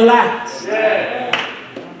and the last.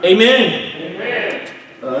 Amen.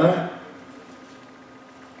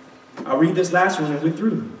 I'll read this last one and we're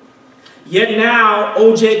through. Yet now,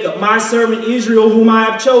 O Jacob, my servant Israel, whom I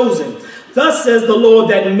have chosen, thus says the Lord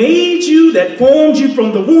that made you, that formed you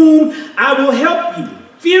from the womb, I will help you.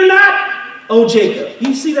 Fear not, O Jacob.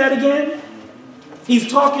 You see that again? He's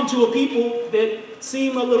talking to a people that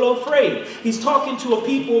seem a little afraid. He's talking to a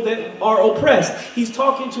people that are oppressed. He's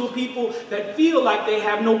talking to a people that feel like they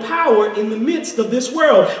have no power in the midst of this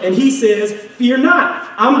world. And he says, fear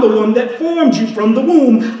not. I'm the one that formed you from the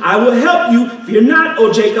womb. I will help you. Fear not,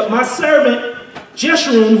 O Jacob, my servant,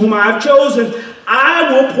 Jeshurun, whom I have chosen.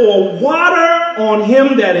 I will pour water on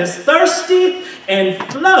him that is thirsty and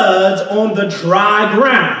floods on the dry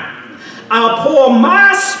ground. I'll pour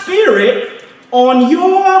my spirit on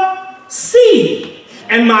your seed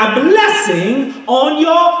and my blessing on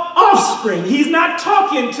your offspring. He's not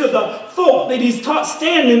talking to the folk that he's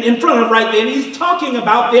standing in front of right there. He's talking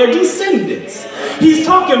about their descendants. He's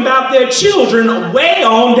talking about their children way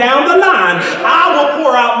on down the line. I will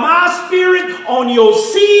pour out my spirit on your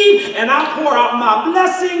seed, and I'll pour out my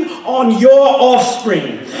blessing on your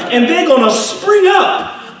offspring. And they're going to spring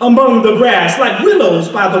up among the grass like willows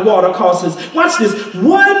by the watercourses. Watch this.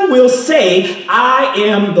 One will say, I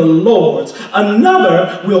am the Lord's.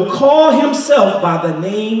 Another will call himself by the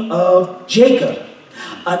name of Jacob.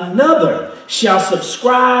 Another shall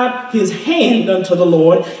subscribe his hand unto the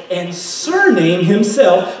Lord and surname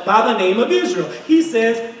himself by the name of Israel. He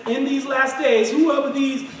says, in these last days, whoever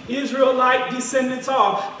these Israelite descendants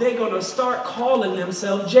are, they're going to start calling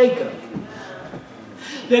themselves Jacob.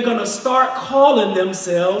 They're going to start calling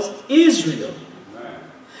themselves Israel.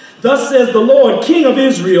 Thus says the Lord, King of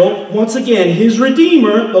Israel, once again, his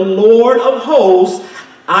Redeemer, the Lord of hosts,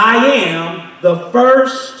 I am the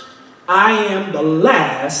first, I am the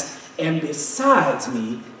last, and besides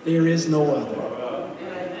me, there is no other.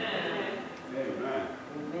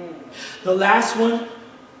 The last one,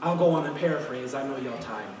 I'll go on and paraphrase. I know y'all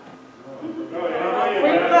tired.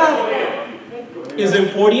 Is in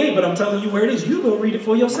 48, but I'm telling you where it is. You go read it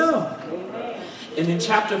for yourself. And in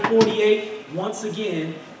chapter 48, once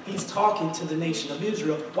again, he's talking to the nation of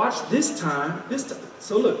Israel. Watch this time.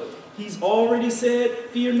 So look, he's already said,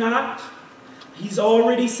 fear not. He's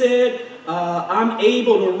already said, I'm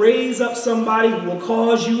able to raise up somebody who will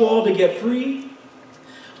cause you all to get free.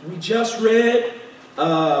 We just read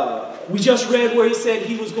where he said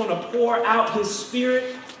he was going to pour out his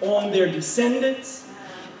spirit on their descendants.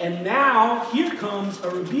 And now here comes a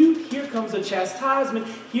rebuke, here comes a chastisement,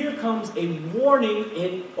 here comes a warning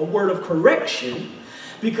and a word of correction,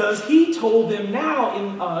 because he told them now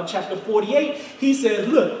in chapter 48, he said,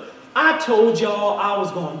 look, I told y'all I was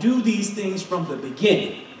going to do these things from the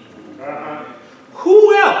beginning.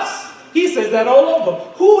 Who else? He says that all over.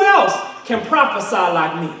 Who else can prophesy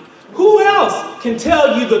like me? Who else can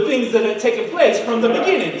tell you the things that have taken place from the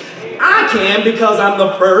beginning? I can, because I'm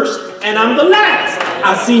the first and I'm the last.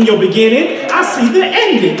 I've seen your beginning, I see the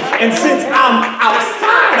ending. And since I'm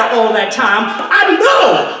outside of all that time, I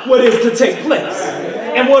know what is to take place.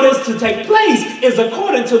 And what is to take place is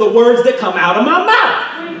according to the words that come out of my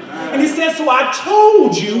mouth. And he says, so I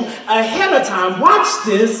told you ahead of time, watch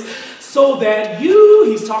this, so that you,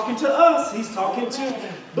 he's talking to us, he's talking to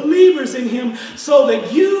believers in him, so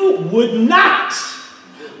that you would not,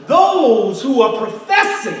 those who are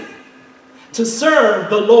professing to serve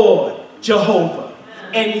the Lord Jehovah,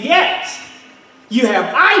 and yet you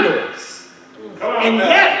have idols, and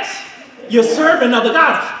yet you're serving other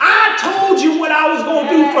gods. I told you what I was going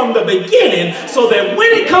to do from the beginning, so that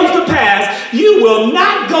when it comes to pass, you will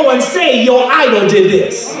not go and say your idol did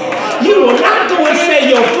this. You will not go and say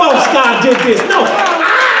your false god did this. No,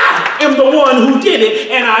 I am the one who did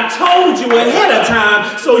it, and I told you ahead of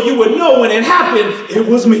time so you would know when it happened, it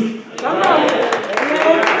was me.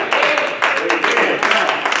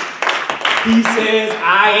 He says,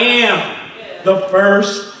 I am the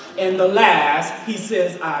first and the last. He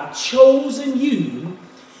says, I've chosen you,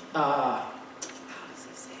 how does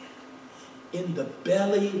he say it? In the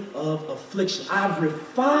belly of affliction. I've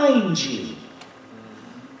refined you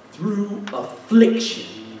through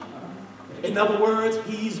affliction. In other words,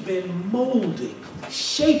 he's been molding,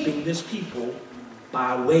 shaping this people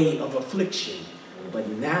by way of affliction. But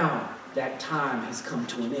now that time has come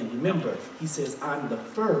to an end. Remember, he says, I'm the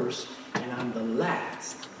first and I'm the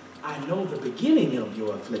last. I know the beginning of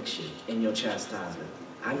your affliction and your chastisement.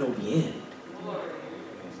 I know the end.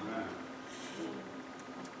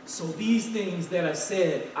 So these things that I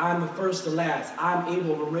said, I'm the first to last. I'm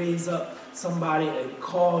able to raise up somebody and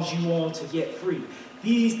cause you all to get free.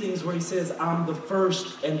 These things where he says, I'm the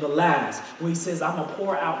first and the last. Where he says, I'm going to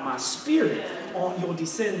pour out my spirit on your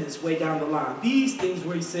descendants way down the line. These things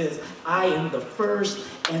where he says, I am the first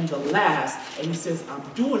and the last. And he says, I'm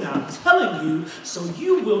doing it. I'm telling you, so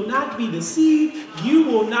you will not be deceived. You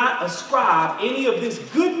will not ascribe any of this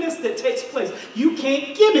goodness that takes place. You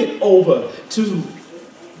can't give it over to,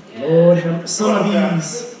 Lord, have some of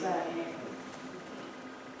these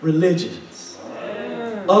religions,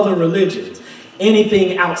 other religions.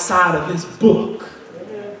 Anything outside of this book,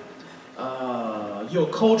 your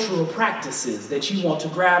cultural practices that you want to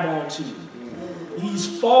grab onto,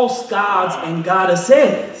 these false gods and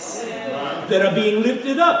goddesses that are being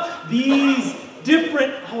lifted up, these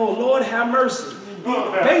different, oh Lord have mercy.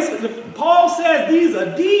 Basically, Paul says these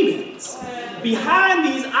are demons. things behind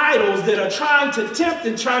these idols that are trying to tempt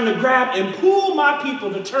and trying to grab and pull my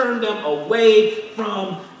people to turn them away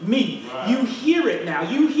from me. You hear it now.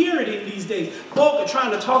 You hear it in these days. Folk are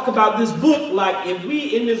trying to talk about this book like if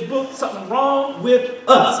we in this book, something wrong with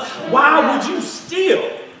us. Why would you still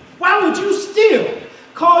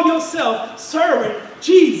call yourself serving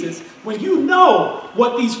Jesus when you know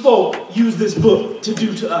what these folk use this book to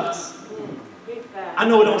do to us? I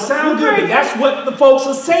know it don't sound good, but that's what the folks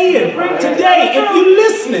are saying today. If you're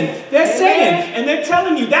listening, they're saying, and they're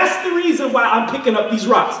telling you, that's the reason why I'm picking up these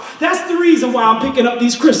rocks. That's the reason why I'm picking up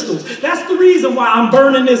these crystals. That's the reason why I'm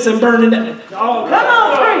burning this and burning that. Oh, come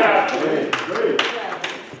on,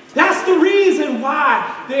 that's the reason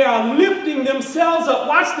why they are lifting themselves up.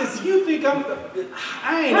 Watch this. You think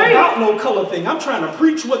I ain't about no color thing. I'm trying to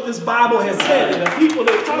preach what this Bible has said and the people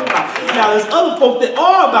they talk about. Now, there's other folk that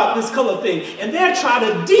are about this color thing, and they're trying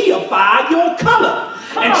to deify your color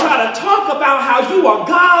and try to talk about how you are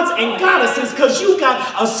gods and goddesses because you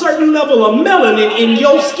got a certain level of melanin in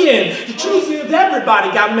your skin. The truth is,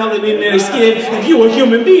 everybody got melanin in their skin if you're a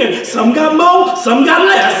human being. Some got more, some got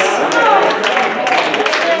less.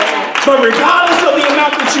 But regardless of the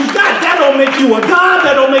amount that you got, that don't make you a god,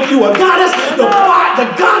 that don't make you a goddess. The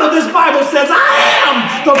God of this Bible says, I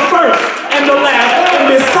am the first and the last, and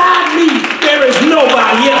beside me, there is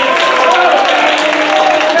nobody else.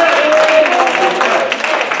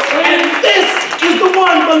 And this is the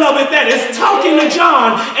one, beloved, that is talking to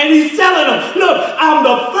John, and he's telling him, look, I'm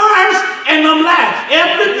the first and I'm last.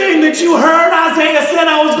 Everything that you heard Isaiah said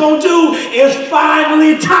I was going to do is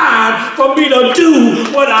finally time for me to do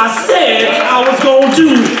what I said I was going to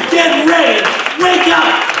do. Get ready. Wake up.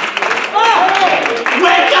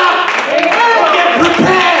 Wake up. Get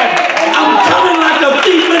prepared. I'm coming like a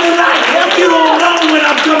thief in the night. You don't know when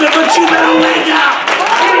I'm coming, but you better wake up.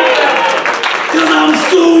 Because I'm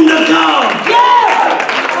soon to come.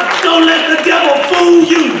 Don't let the devil fool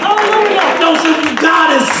you. Don't say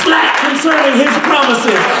God is slack concerning his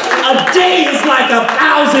promises. A day is like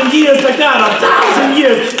 1,000 years to God. 1,000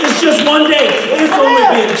 years is just one day. It's only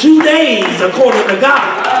been 2 days according to God.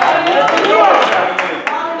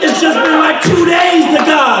 It's just been like 2 days to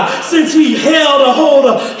God since he held a hold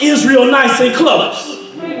of Israel nice and close.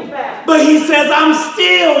 But he says, I'm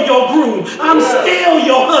still your groom. I'm still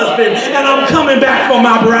your husband. And I'm coming back for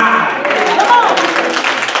my bride.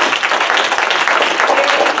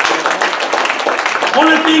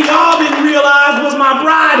 Only thing y'all didn't realize was my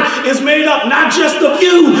bride is made up not just of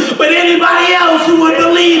you, but anybody else who would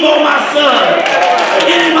believe on my son.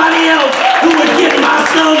 Anybody else who would get my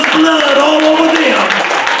son's blood all over them.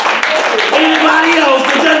 Anybody else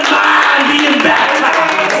that doesn't mind being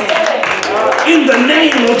baptized. In the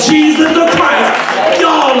name of Jesus the Christ,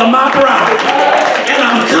 y'all are my bride. And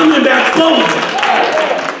I'm coming back for you.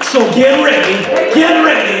 So get ready, get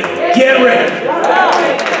ready, get ready.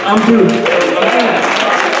 I'm through.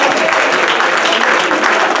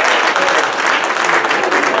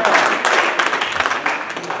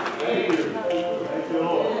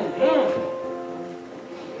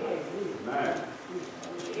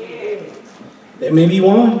 There may be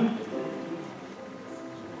one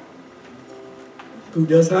who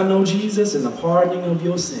does not know Jesus and the pardoning of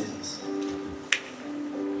your sins.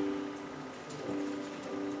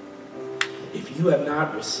 If you have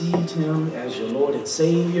not received him as your Lord and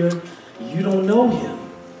Savior, you don't know him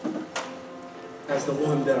as the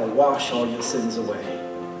one that will wash all your sins away.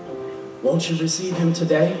 Won't you receive him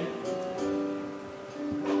today?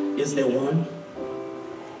 Is there one?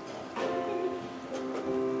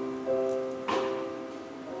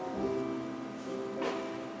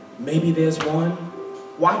 Maybe there's one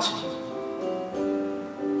watching,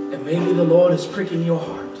 and maybe the Lord is pricking your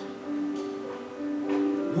heart.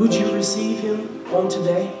 Would you receive him on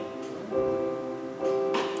today?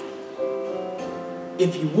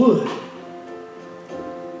 If you would,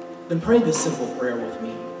 then pray this simple prayer with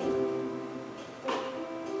me.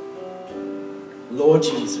 Lord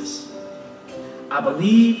Jesus, I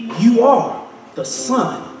believe you are the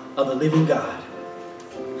Son of the living God.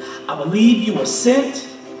 I believe you were sent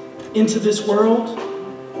into this world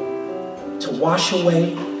to wash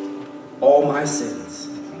away all my sins.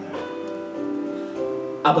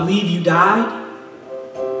 I believe you died.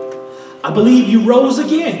 I believe you rose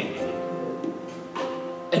again.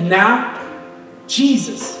 And now,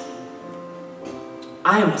 Jesus,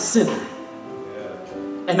 I am a sinner.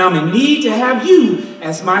 And I'm in need to have you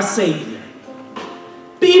as my Savior.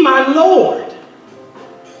 Be my Lord.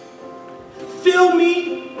 Fill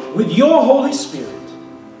me with your Holy Spirit.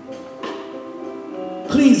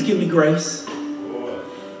 Please give me grace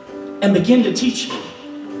and begin to teach me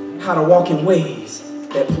how to walk in ways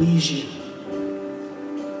that please you.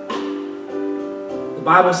 The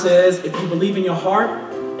Bible says if you believe in your heart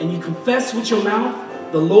and you confess with your mouth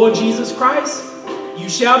the Lord Jesus Christ, you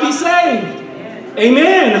shall be saved.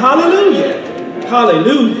 Amen. Hallelujah.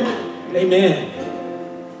 Hallelujah. Amen.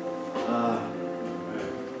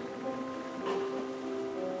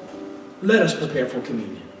 Let us prepare for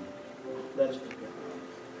communion. Let us prepare.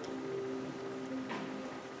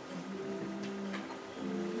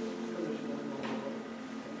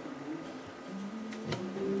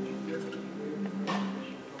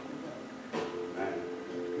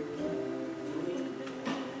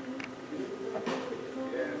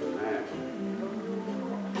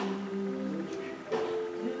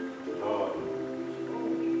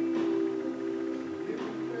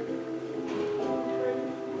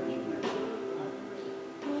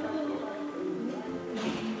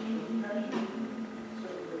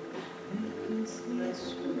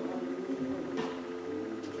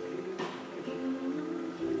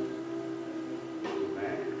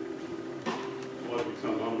 Lord, we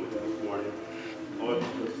come humbly this morning. Lord,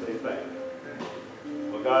 we just say thank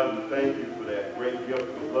you. Lord God, we thank you for that great gift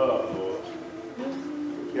of love, Lord.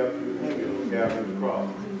 We kept you hanging on Calvary's cross.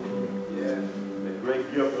 That great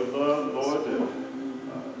gift of love, Lord,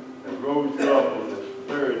 that rose you up on the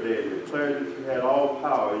third day and declared that you had all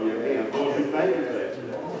power in your hands. Lord, we thank you for that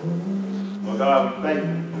today. Lord God, we thank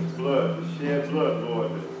you for this blood, the shed blood,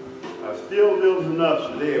 Lord, that still lives in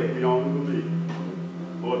us today if we only believe.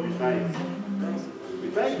 Lord, we thank you. We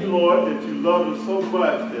thank you, Lord, that you love us so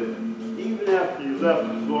much that even after you left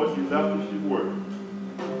us, Lord, you left us your word.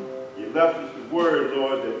 You left us your word,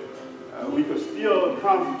 Lord, that we could still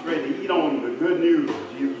concentrate and eat on the good news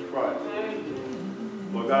of Jesus Christ.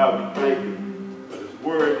 Lord God, we thank you for this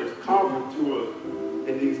word that's comfort to us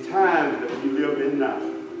in these times that we live in now.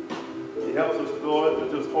 It helps us, Lord,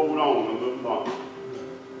 to just hold on a little longer.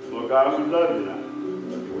 Lord God, we love you now.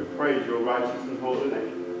 And we praise your righteous and holy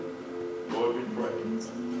name. Lord, we pray.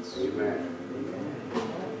 Amen.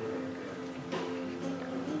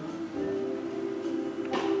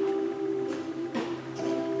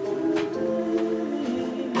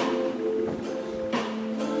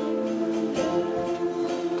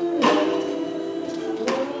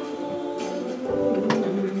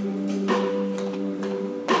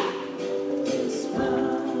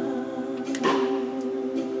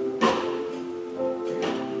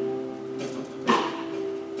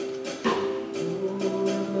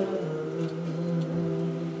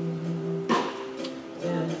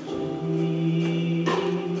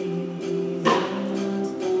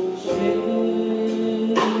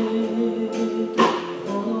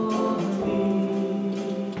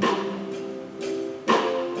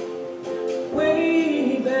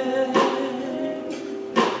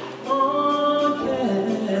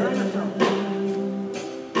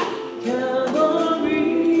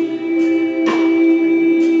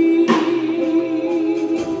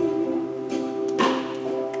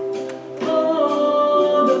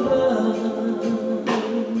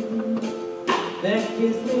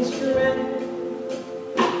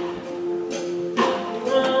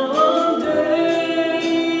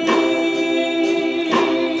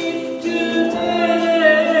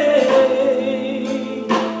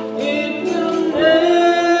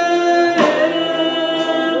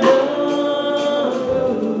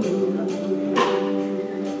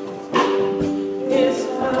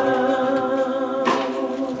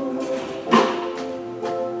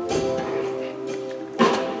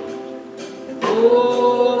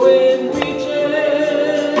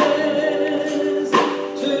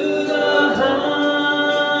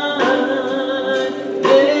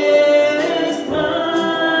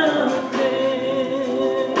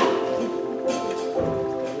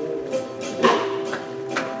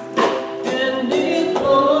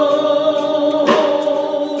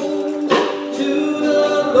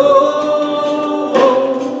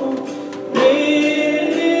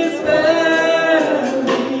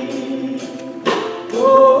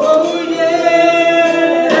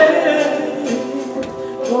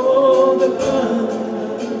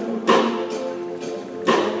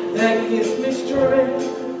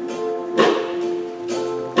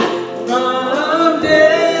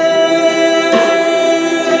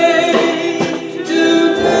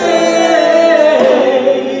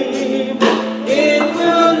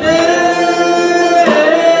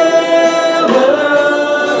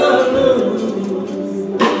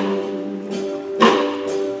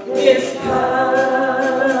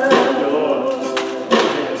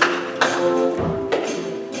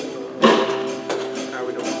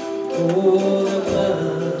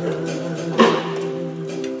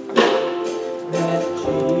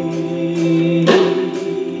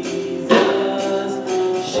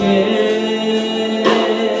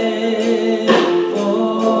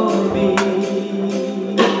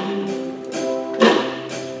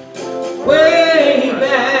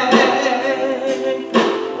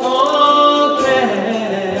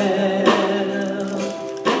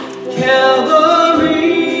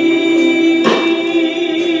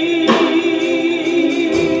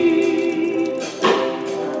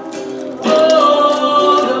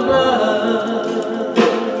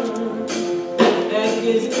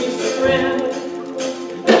 gives me strength.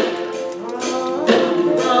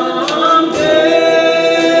 From day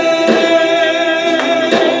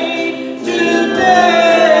to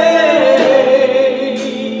day,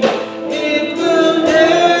 it will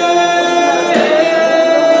never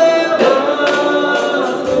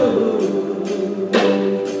lose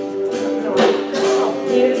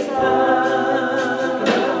its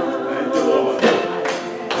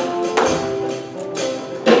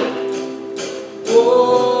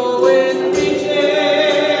oh, it reaches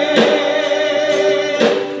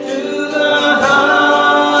to the highest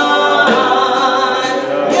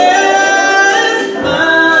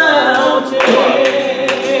mountain,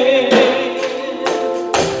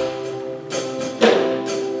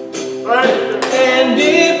 and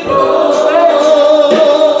it flows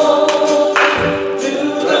to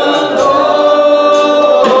the lowest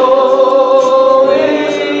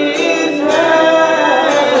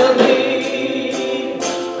valley.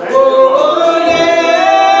 Oh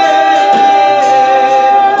yeah,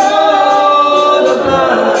 oh the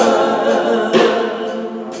blood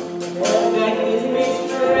that gives me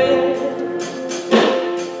strength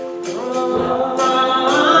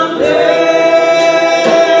from day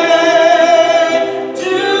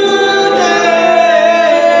to day,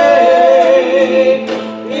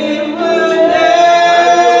 it will never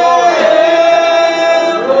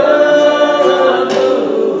lose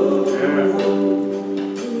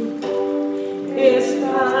its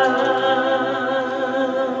time.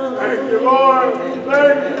 Thank you, Lord.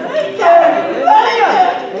 Thank you.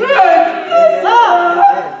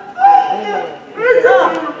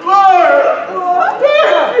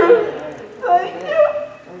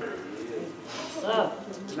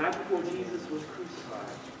 The night before Jesus was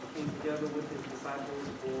crucified, he came together with his disciples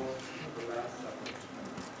for the Last Supper.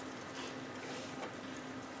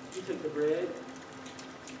 He took the bread,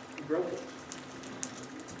 he broke it.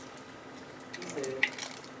 He said,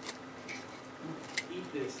 eat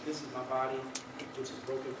this, this is my body, which is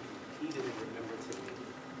broken for you. Eat it in remembrance of me.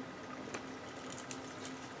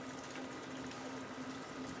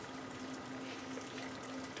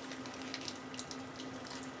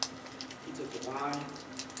 He took the wine,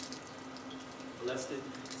 blessed it,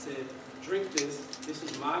 said, drink this. This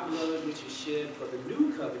is my blood which is shed for the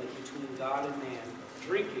new covenant between God and man.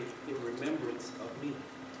 Drink it in remembrance of me.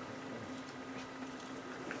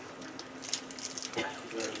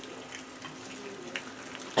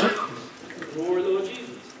 Glory, Lord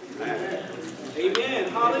Jesus. Amen. Amen.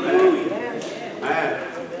 Hallelujah. Amen.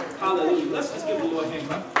 Hallelujah. Let's just give the Lord a hand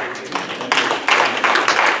clap.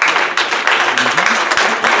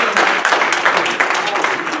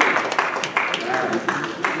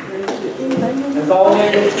 As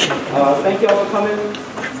always, thank you all for coming.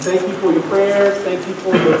 Thank you for your prayers. Thank you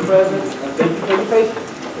for your presence. And thank you for your patience.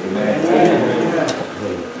 Amen.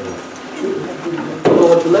 The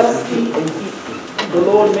Lord bless thee and keep thee. The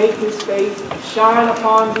Lord make his face shine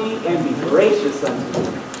upon thee and be gracious unto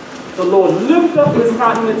thee. The Lord lift up his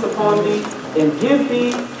countenance upon thee and give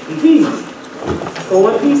thee peace. Go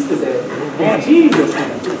in peace today. In Jesus'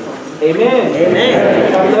 name. Amen.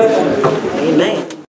 Amen. God bless you. Amen.